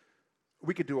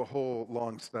 we could do a whole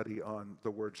long study on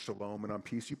the word shalom and on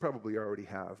peace. You probably already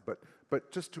have,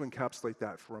 but just to encapsulate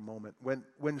that for a moment,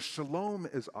 when shalom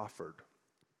is offered,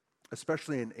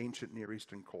 especially in ancient Near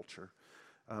Eastern culture,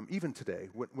 even today,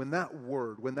 when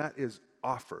that is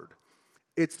offered,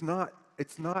 it's not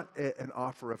an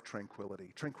offer of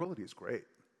tranquility. Tranquility is great.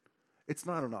 It's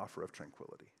not an offer of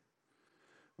tranquility.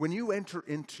 When you enter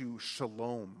into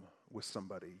shalom with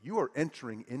somebody, you are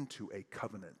entering into a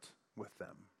covenant with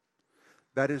them.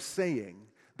 That is saying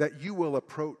that you will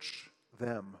approach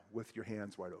them with your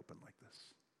hands wide open like this.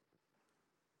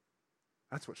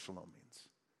 That's what shalom means.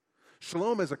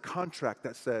 Shalom is a contract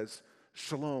that says,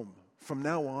 shalom, from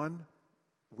now on,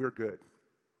 we're good.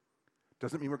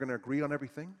 Doesn't mean we're going to agree on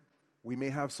everything. We may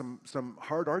have some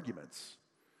hard arguments,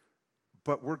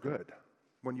 but we're good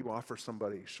when you offer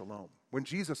somebody shalom. When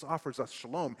Jesus offers us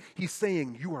shalom, he's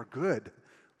saying, you are good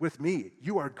with me.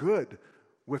 You are good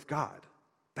with God.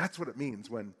 That's what it means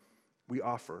when we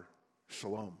offer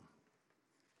shalom.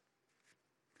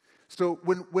 So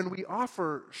when we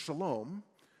offer shalom,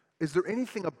 is there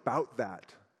anything about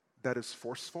that that is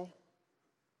forceful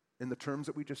in the terms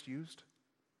that we just used?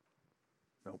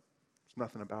 No, there's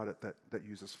nothing about it that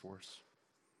uses force.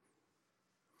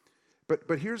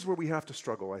 But here's where we have to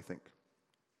struggle, I think.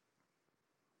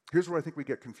 Here's where I think we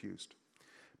get confused.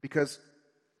 Because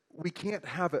we can't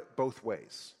have it both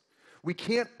ways. We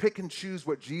can't pick and choose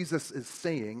what Jesus is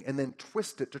saying and then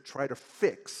twist it to try to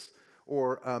fix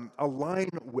or align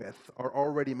with our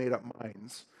already made up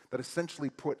minds that essentially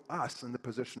put us in the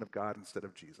position of God instead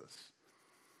of Jesus.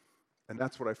 And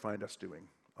that's what I find us doing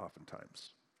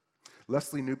oftentimes.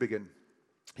 Lesslie Newbigin,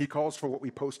 he calls for what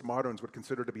we postmoderns would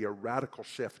consider to be a radical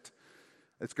shift.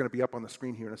 It's going to be up on the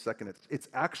screen here in a second. It's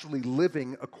actually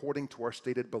living according to our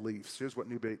stated beliefs. Here's what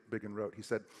Newbigin wrote. He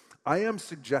said, I am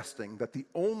suggesting that the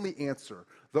only answer,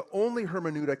 the only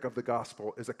hermeneutic of the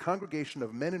gospel is a congregation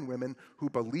of men and women who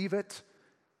believe it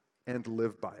and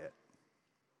live by it.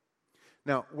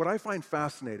 Now, what I find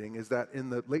fascinating is that in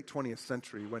the late 20th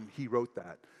century when he wrote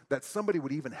that somebody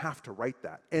would even have to write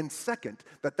that. And second,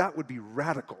 that would be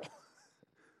radical.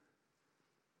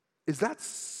 Is that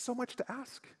so much to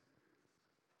ask?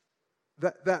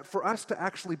 That for us to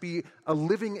actually be a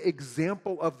living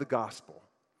example of the gospel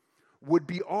would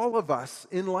be all of us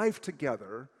in life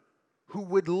together who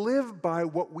would live by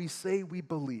what we say we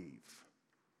believe.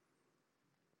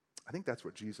 I think that's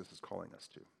what Jesus is calling us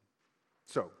to.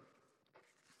 So,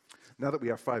 now that we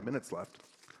have 5 minutes left,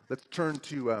 let's turn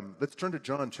to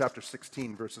John chapter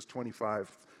 16, verses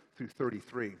 25 through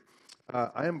 33.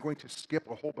 I am going to skip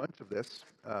a whole bunch of this,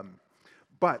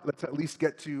 but let's at least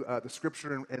get to the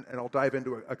scripture, and I'll dive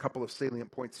into a couple of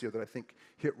salient points here that I think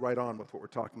hit right on with what we're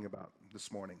talking about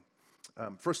this morning.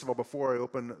 First of all, before I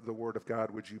open the Word of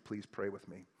God, would you please pray with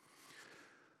me?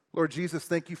 Lord Jesus,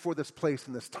 thank you for this place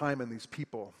and this time and these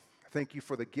people. Thank you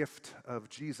for the gift of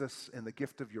Jesus and the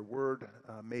gift of your Word.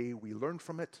 May we learn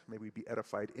from it. May we be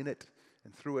edified in it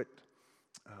and through it.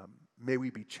 May we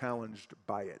be challenged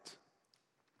by it.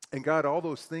 And God, all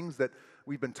those things that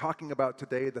we've been talking about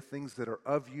today, the things that are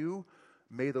of you,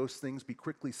 may those things be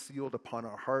quickly sealed upon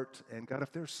our heart. And God,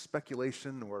 if there's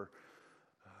speculation or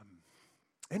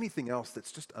anything else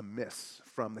that's just amiss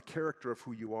from the character of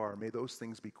who you are, may those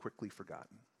things be quickly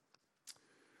forgotten.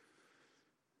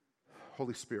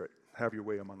 Holy Spirit, have your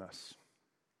way among us.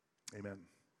 Amen.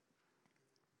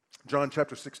 John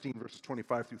chapter 16, verses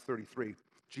 25 through 33.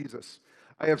 Jesus,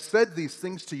 I have said these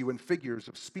things to you in figures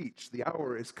of speech. The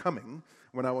hour is coming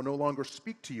when I will no longer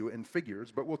speak to you in figures,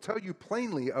 but will tell you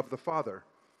plainly of the Father.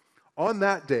 On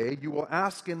that day you will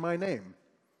ask in my name.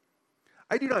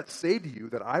 I do not say to you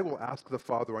that I will ask the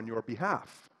Father on your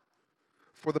behalf,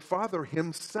 for the Father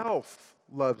himself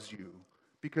loves you,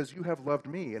 because you have loved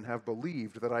me and have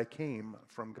believed that I came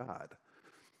from God.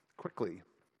 Quickly,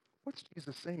 what's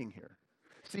Jesus saying here?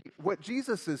 See, what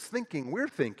Jesus is thinking, we're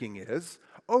thinking is,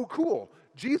 oh, cool,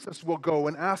 Jesus will go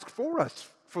and ask for us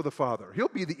for the Father. He'll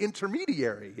be the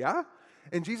intermediary, yeah?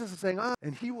 And Jesus is saying,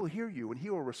 and he will hear you and he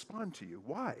will respond to you.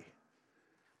 Why?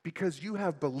 Because you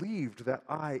have believed that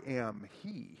I am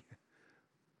he.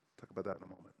 Talk about that in a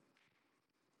moment.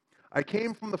 I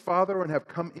came from the Father and have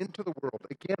come into the world.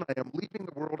 Again, I am leaving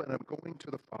the world and I'm going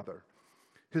to the Father.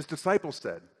 His disciples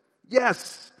said,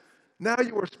 yes, now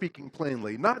you are speaking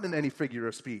plainly, not in any figure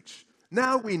of speech.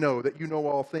 Now we know that you know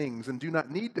all things and do not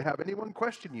need to have anyone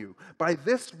question you. By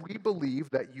this we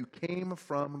believe that you came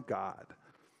from God.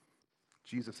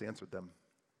 Jesus answered them,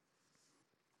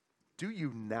 do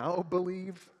you now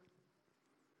believe?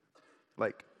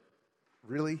 Like,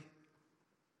 really?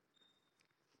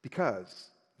 Because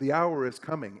the hour is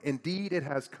coming. Indeed, it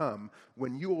has come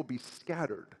when you will be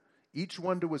scattered, each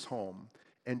one to his home,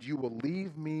 and you will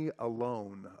leave me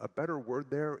alone. A better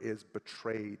word there is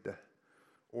betrayed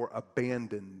or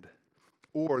abandoned,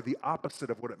 or the opposite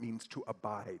of what it means to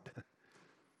abide.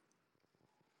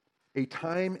 A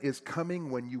time is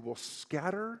coming when you will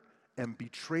scatter and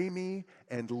betray me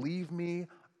and leave me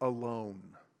alone.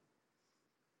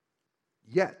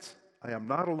 Yet I am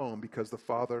not alone because the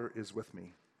Father is with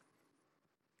me.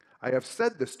 I have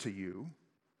said this to you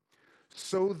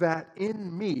so that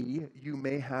in me you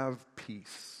may have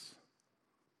peace.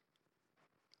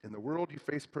 In the world you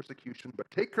face persecution, but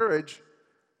take courage,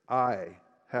 I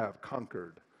have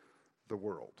conquered the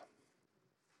world.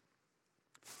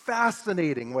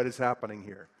 Fascinating what is happening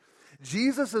here.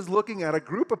 Jesus is looking at a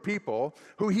group of people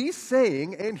who he's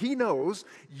saying, and he knows,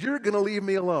 you're going to leave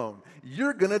me alone.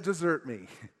 You're going to desert me.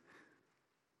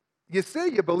 You say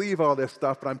you believe all this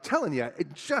stuff, but I'm telling you, in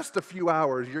just a few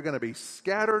hours, you're going to be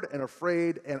scattered and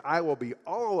afraid, and I will be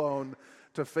all alone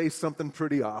to face something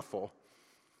pretty awful.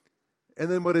 And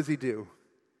then what does he do?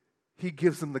 He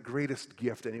gives them the greatest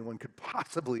gift anyone could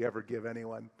possibly ever give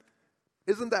anyone.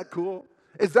 Isn't that cool?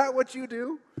 Is that what you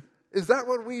do? Is that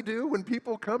what we do when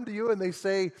people come to you and they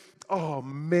say, oh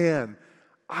man,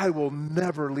 I will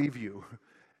never leave you?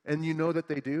 And you know that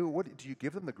they do. What do you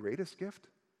give them the greatest gift?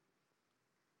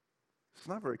 It's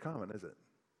not very common, is it?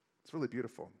 It's really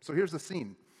beautiful. So here's the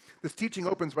scene. This teaching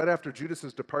opens right after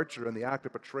Judas' departure and the act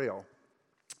of betrayal,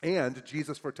 and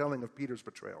Jesus' foretelling of Peter's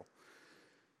betrayal.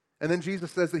 And then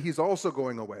Jesus says that he's also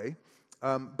going away.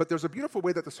 But there's a beautiful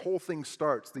way that this whole thing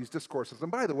starts, these discourses.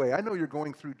 And by the way, I know you're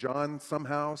going through John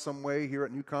somehow, some way here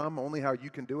at Newcom, only how you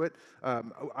can do it.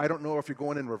 I don't know if you're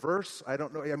going in reverse. I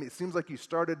don't know. I mean, it seems like you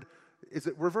started, is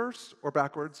it reverse or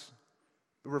backwards?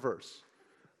 Reverse.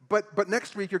 But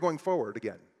next week you're going forward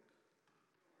again.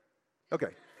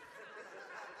 Okay.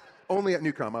 Only at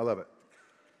Newcom. I love it.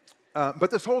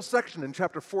 But this whole section in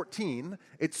chapter 14,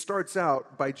 it starts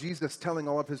out by Jesus telling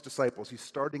all of his disciples. He's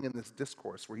starting in this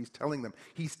discourse where he's telling them,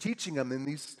 he's teaching them in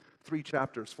these 4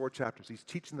 chapters, he's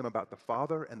teaching them about the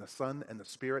Father and the Son and the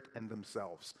Spirit and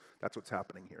themselves. That's what's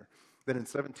happening here. Then in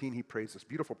 17, he prays this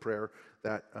beautiful prayer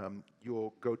that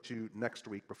you'll go to next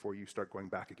week before you start going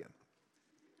back again.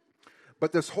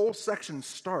 But this whole section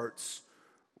starts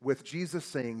with Jesus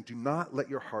saying, do not let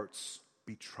your hearts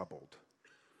be troubled.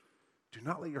 Do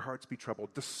not let your hearts be troubled,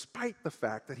 despite the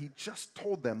fact that he just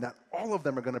told them that all of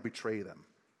them are going to betray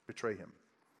him.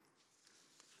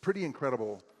 Pretty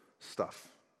incredible stuff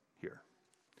here.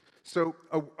 So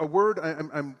a word,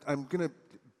 I'm going to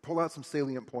pull out some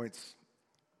salient points.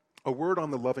 A word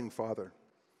on the loving Father.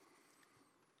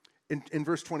 In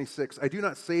verse 26, I do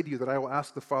not say to you that I will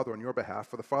ask the Father on your behalf,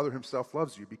 for the Father himself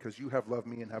loves you because you have loved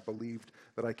me and have believed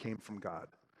that I came from God.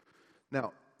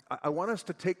 Now, I want us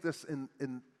to take this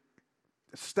in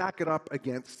stack it up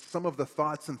against some of the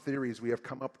thoughts and theories we have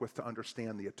come up with to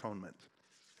understand the atonement.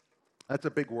 That's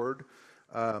a big word.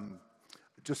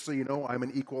 Just so you know, I'm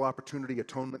an equal opportunity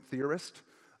atonement theorist.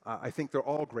 I think they're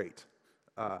all great.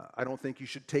 I don't think you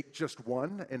should take just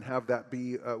one and have that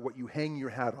be what you hang your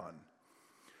hat on.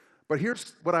 But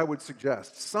here's what I would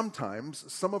suggest. Sometimes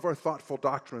some of our thoughtful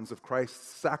doctrines of Christ's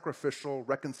sacrificial,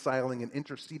 reconciling, and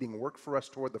interceding work for us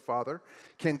toward the Father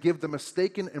can give the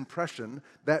mistaken impression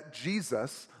that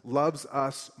Jesus loves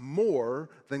us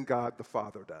more than God the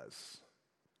Father does.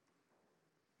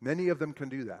 Many of them can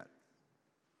do that.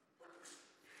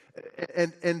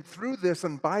 And through this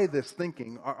and by this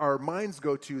thinking, our minds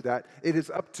go to that it is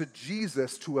up to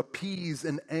Jesus to appease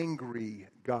an angry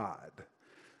God.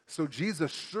 So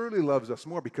Jesus surely loves us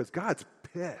more because God's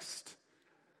pissed.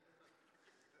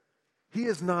 He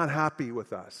is not happy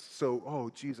with us. So,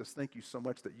 oh, Jesus, thank you so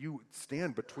much that you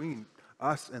stand between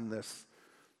us and this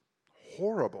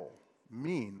horrible,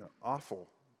 mean, awful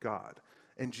God.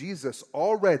 And Jesus,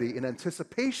 already in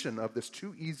anticipation of this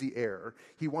too easy error,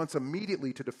 he wants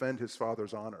immediately to defend his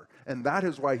Father's honor. And that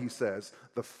is why he says,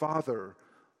 the Father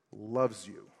loves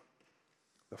you.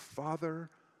 The Father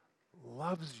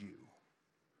loves you.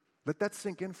 Let that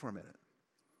sink in for a minute.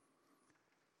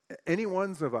 Any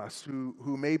ones of us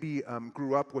who maybe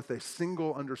grew up with a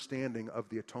single understanding of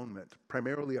the atonement,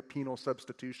 primarily a penal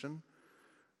substitution,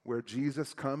 where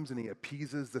Jesus comes and he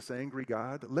appeases this angry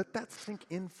God, let that sink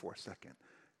in for a second.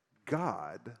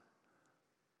 God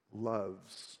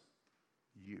loves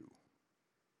you.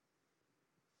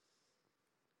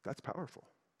 That's powerful.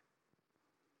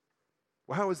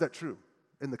 Well, how is that true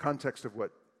in the context of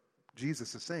what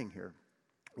Jesus is saying here?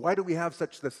 Why do we have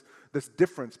such this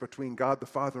difference between God the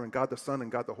Father and God the Son and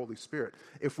God the Holy Spirit?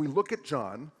 If we look at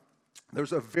John,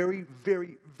 there's a very,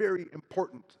 very, very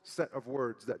important set of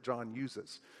words that John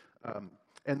uses.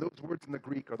 And those words in the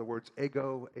Greek are the words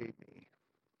ego, eimi.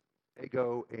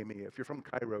 Ego, eimi. If you're from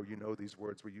Cairo, you know these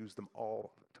words. We use them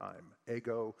all the time.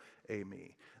 Ego,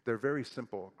 eimi. They're very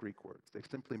simple Greek words. They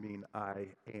simply mean I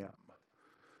am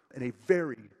in a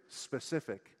very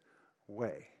specific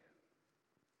way.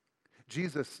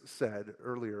 Jesus said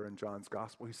earlier in John's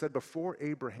gospel, he said, before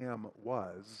Abraham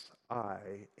was, I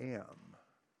am.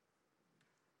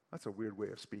 That's a weird way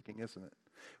of speaking, isn't it?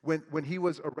 When he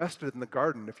was arrested in the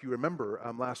garden, if you remember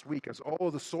last week, as all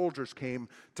of the soldiers came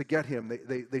to get him,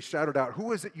 they shouted out,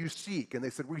 who is it you seek? And they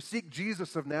said, we seek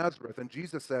Jesus of Nazareth. And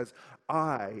Jesus says,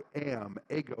 I am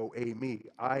ego eimi.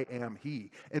 I am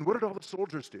he. And what did all the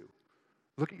soldiers do?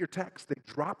 Look at your text. They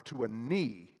dropped to a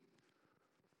knee.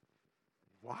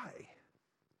 Why?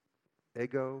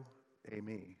 Ego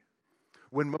eimi.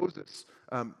 When Moses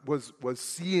was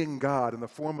seeing God in the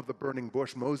form of the burning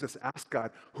bush, Moses asked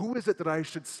God, who is it that I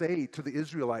should say to the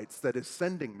Israelites that is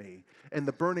sending me? And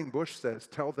the burning bush says,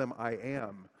 tell them I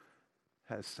am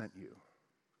has sent you.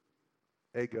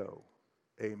 Ego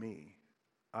eimi.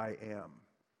 I am.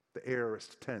 The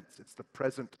aorist tense. It's the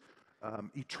present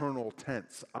eternal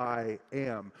tense. I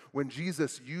am. When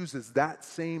Jesus uses that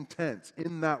same tense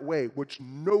in that way, which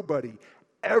nobody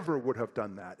ever would have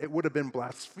done that. It would have been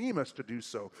blasphemous to do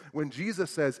so. When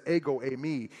Jesus says ego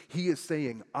eimi, he is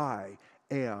saying I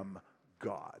am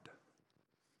God.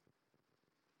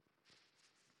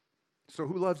 So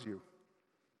who loves you?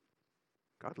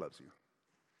 God loves you.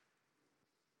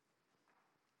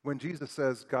 When Jesus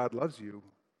says God loves you,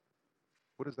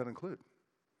 what does that include?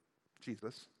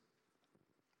 Jesus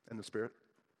and the Spirit.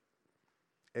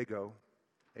 Ego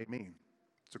eimi.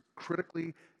 It's a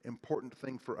critically important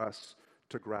thing for us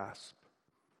to grasp.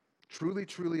 Truly,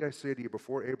 truly, I say to you,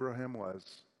 before Abraham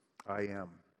was, I am.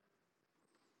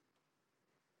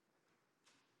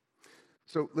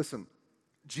 So listen,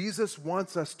 Jesus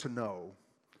wants us to know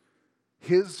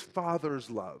his Father's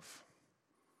love,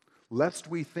 lest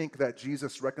we think that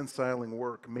Jesus' reconciling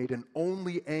work made an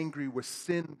only angry with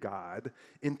sin God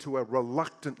into a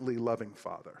reluctantly loving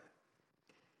Father.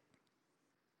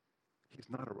 He's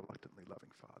not a reluctantly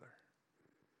loving Father.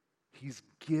 He's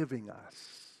giving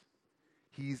us,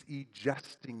 he's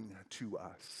egesting to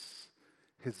us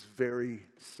his very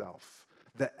self.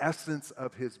 The essence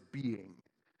of his being,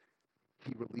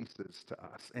 he releases to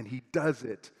us. And he does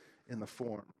it in the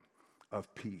form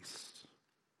of peace.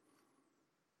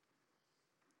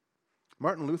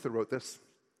 Martin Luther wrote this,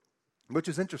 which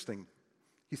is interesting.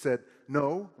 He said,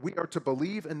 no, we are to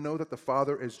believe and know that the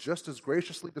Father is just as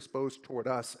graciously disposed toward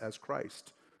us as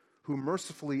Christ, who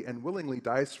mercifully and willingly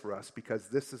dies for us because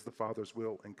this is the Father's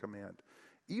will and command.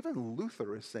 Even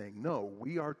Luther is saying, no,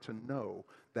 we are to know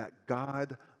that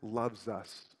God loves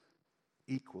us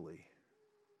equally.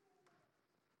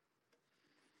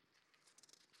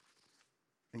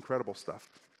 Incredible stuff.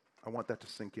 I want that to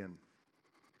sink in.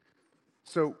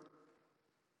 So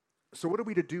what are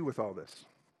we to do with all this?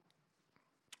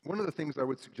 One of the things I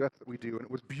would suggest that we do, and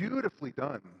it was beautifully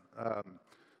done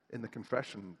in the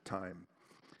confession time,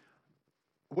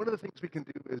 one of the things we can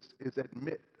do is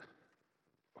admit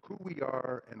who we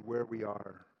are and where we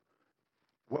are,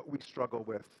 what we struggle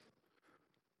with,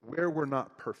 where we're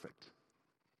not perfect.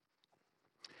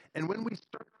 And when we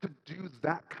start to do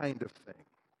that kind of thing,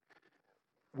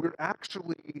 we're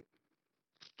actually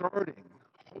starting,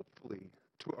 hopefully,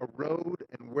 to erode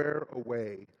and wear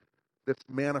away this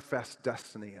manifest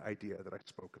destiny idea that I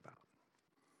spoke about.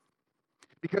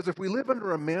 Because if we live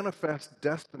under a manifest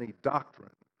destiny doctrine,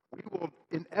 we will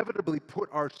inevitably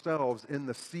put ourselves in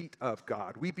the seat of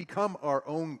God. We become our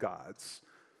own gods,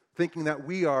 thinking that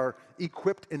we are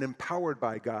equipped and empowered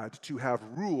by God to have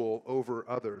rule over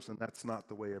others, and that's not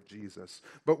the way of Jesus.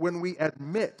 But when we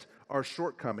admit our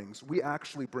shortcomings, we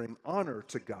actually bring honor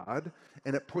to God,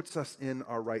 and it puts us in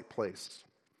our right place.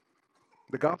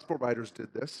 The gospel writers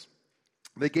did this.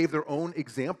 They gave their own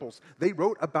examples. They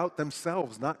wrote about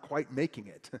themselves not quite making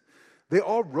it. They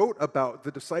all wrote about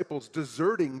the disciples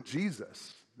deserting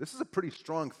Jesus. This is a pretty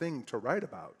strong thing to write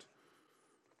about.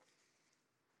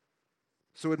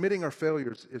 So admitting our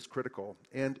failures is critical,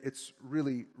 and it's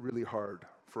really, really hard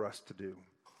for us to do.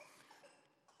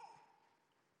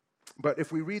 But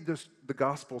if we read the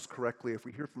Gospels correctly, if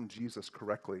we hear from Jesus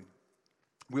correctly,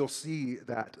 we'll see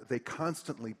that they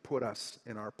constantly put us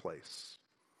in our place.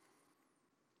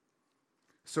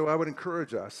 So I would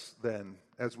encourage us then,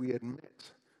 as we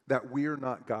admit that we're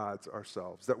not gods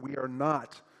ourselves, that we are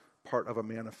not part of a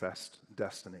manifest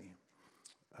destiny,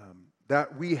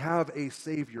 that we have a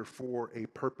Savior for a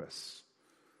purpose,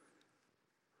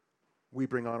 we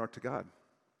bring honor to God.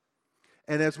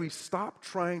 And as we stop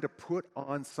trying to put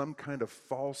on some kind of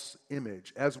false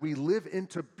image, as we live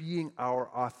into being our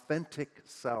authentic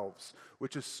selves,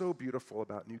 which is so beautiful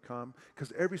about Newcom,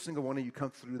 because every single one of you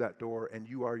come through that door and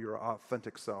you are your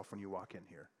authentic self when you walk in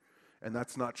here. And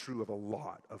that's not true of a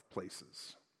lot of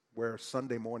places where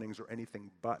Sunday mornings are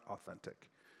anything but authentic.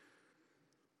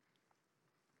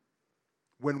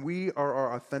 When we are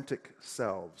our authentic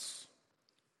selves,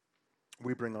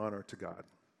 we bring honor to God.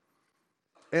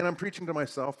 And I'm preaching to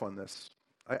myself on this.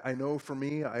 I know for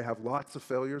me, I have lots of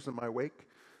failures in my wake,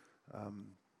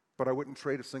 but I wouldn't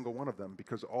trade a single one of them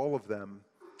because all of them,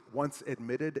 once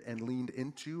admitted and leaned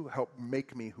into, help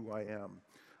make me who I am.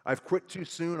 I've quit too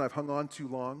soon. I've hung on too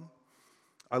long.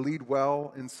 I lead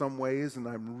well in some ways, and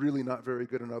I'm really not very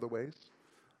good in other ways.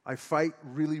 I fight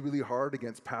really, really hard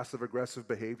against passive-aggressive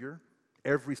behavior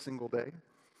every single day.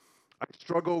 I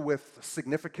struggle with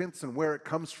significance and where it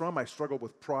comes from. I struggle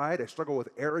with pride. I struggle with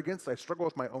arrogance. I struggle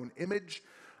with my own image.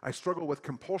 I struggle with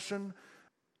compulsion.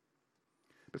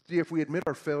 But see, if we admit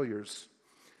our failures,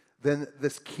 then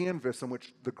this canvas on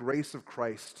which the grace of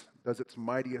Christ does its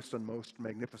mightiest and most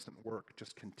magnificent work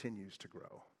just continues to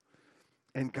grow.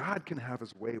 And God can have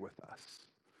his way with us.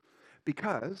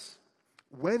 Because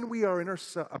when we are in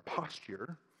a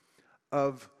posture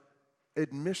of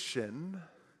admission,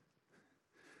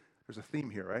 there's a theme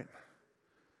here, right?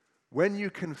 When you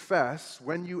confess,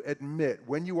 when you admit,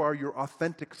 when you are your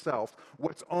authentic self,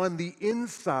 what's on the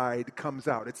inside comes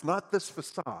out. It's not this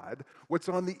facade. What's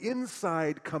on the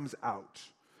inside comes out.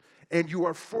 And you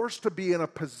are forced to be in a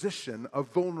position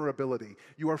of vulnerability.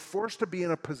 You are forced to be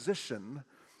in a position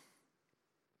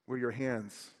where your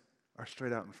hands are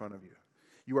straight out in front of you.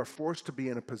 You are forced to be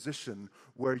in a position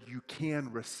where you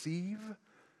can receive,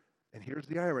 and here's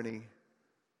the irony,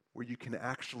 where you can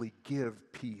actually give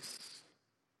peace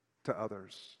to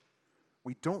others.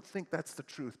 We don't think that's the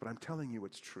truth, but I'm telling you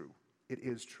it's true. It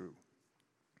is true.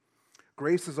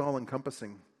 Grace is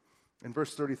all-encompassing. In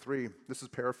verse 33, this is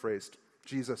paraphrased.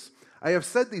 Jesus, I have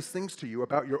said these things to you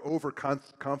about your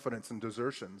overconfidence and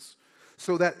desertions,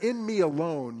 so that in me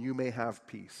alone you may have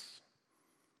peace.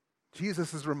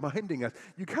 Jesus is reminding us,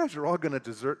 you guys are all going to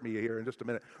desert me here in just a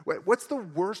minute. What's the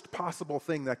worst possible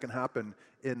thing that can happen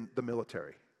in the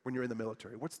military? When you're in the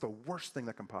military, what's the worst thing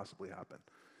that can possibly happen?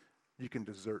 You can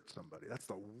desert somebody. That's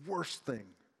the worst thing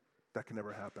that can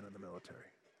ever happen in the military.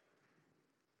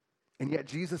 And yet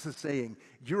Jesus is saying,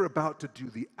 you're about to do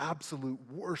the absolute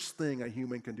worst thing a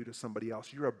human can do to somebody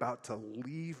else. You're about to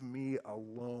leave me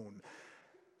alone.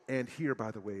 And here,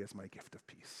 by the way, is my gift of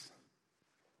peace.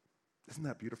 Isn't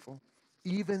that beautiful?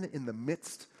 Even in the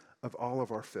midst of all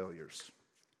of our failures.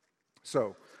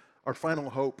 So, our final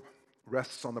hope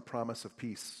rests on the promise of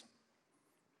peace.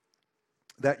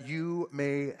 That you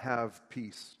may have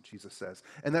peace, Jesus says.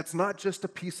 And that's not just a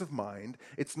peace of mind.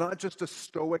 It's not just a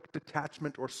stoic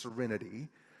detachment or serenity,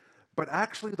 but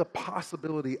actually the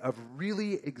possibility of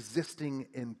really existing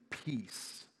in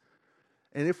peace.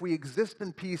 And if we exist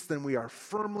in peace, then we are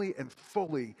firmly and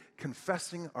fully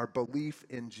confessing our belief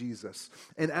in Jesus.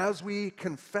 And as we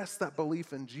confess that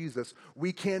belief in Jesus,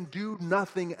 we can do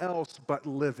nothing else but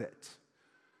live it.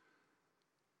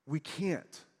 We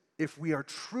can't if we are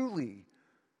truly,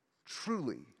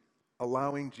 truly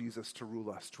allowing Jesus to rule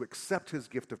us, to accept his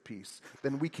gift of peace,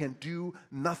 then we can do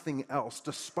nothing else,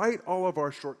 despite all of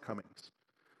our shortcomings,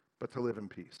 but to live in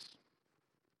peace.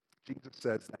 Jesus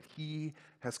says that he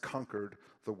has conquered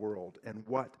the world, and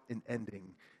what an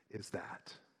ending is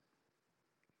that?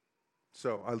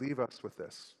 So I leave us with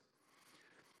this.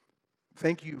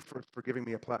 Thank you for giving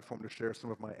me a platform to share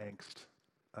some of my angst.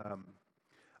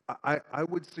 I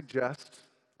would suggest,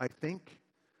 I think,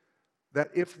 that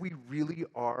if we really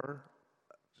are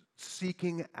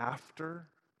seeking after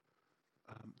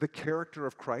the character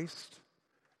of Christ,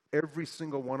 every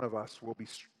single one of us will be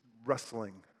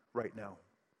wrestling right now.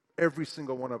 Every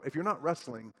single one of, if you're not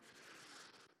wrestling,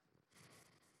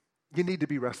 you need to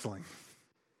be wrestling.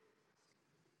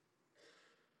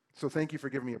 So thank you for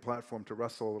giving me a platform to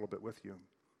wrestle a little bit with you.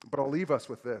 But I'll leave us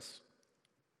with this.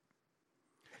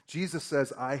 Jesus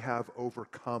says, I have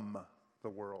overcome the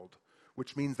world,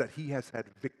 which means that he has had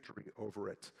victory over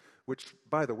it. Which,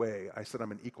 by the way, I said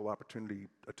I'm an equal opportunity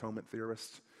atonement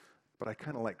theorist, but I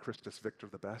kind of like Christus Victor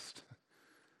the best,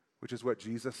 which is what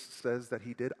Jesus says that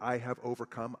he did. I have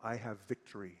overcome, I have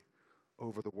victory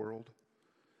over the world.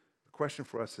 The question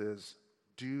for us is,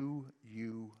 do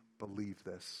you believe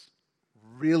this?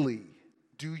 Really?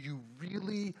 Do you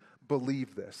really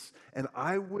believe this? And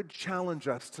I would challenge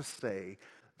us to say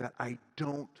that I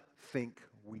don't think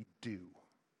we do.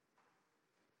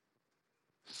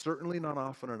 Certainly not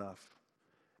often enough,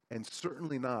 and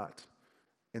certainly not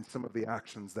in some of the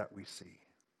actions that we see.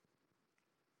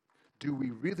 Do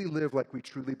we really live like we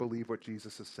truly believe what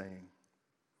Jesus is saying?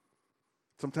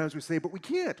 Sometimes we say, but we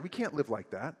can't live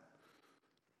like that.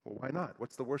 Well, why not?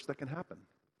 What's the worst that can happen?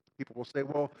 People will say,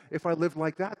 well, if I lived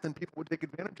like that, then people would take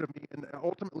advantage of me, and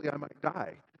ultimately I might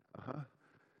die.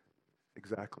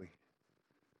 Exactly.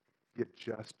 You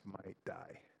just might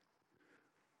die,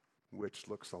 which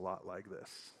looks a lot like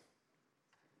this.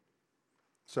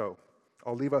 So,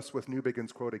 I'll leave us with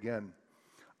Newbigin's quote again.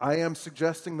 I am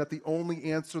suggesting that the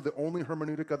only answer, the only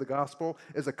hermeneutic of the gospel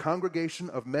is a congregation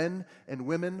of men and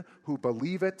women who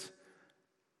believe it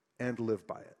and live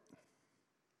by it.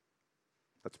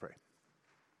 Let's pray.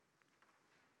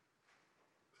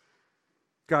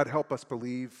 God, help us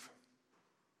believe.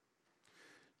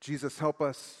 Jesus, help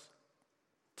us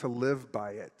to live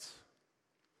by it.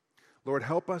 Lord,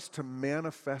 help us to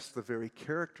manifest the very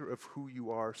character of who you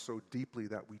are so deeply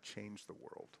that we change the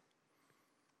world.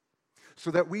 So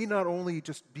that we not only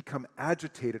just become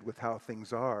agitated with how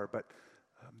things are, but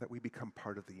that we become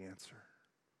part of the answer.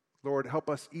 Lord, help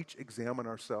us each examine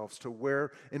ourselves to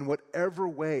where, in whatever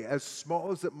way, as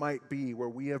small as it might be, where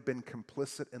we have been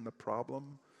complicit in the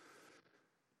problem,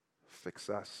 fix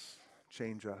us,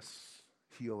 change us,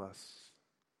 heal us.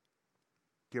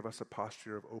 Give us a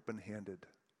posture of open-handed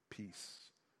peace.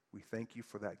 We thank you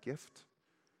for that gift.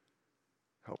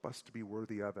 Help us to be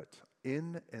worthy of it,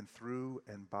 in and through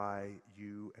and by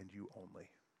you and you only.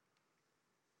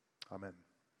 Amen.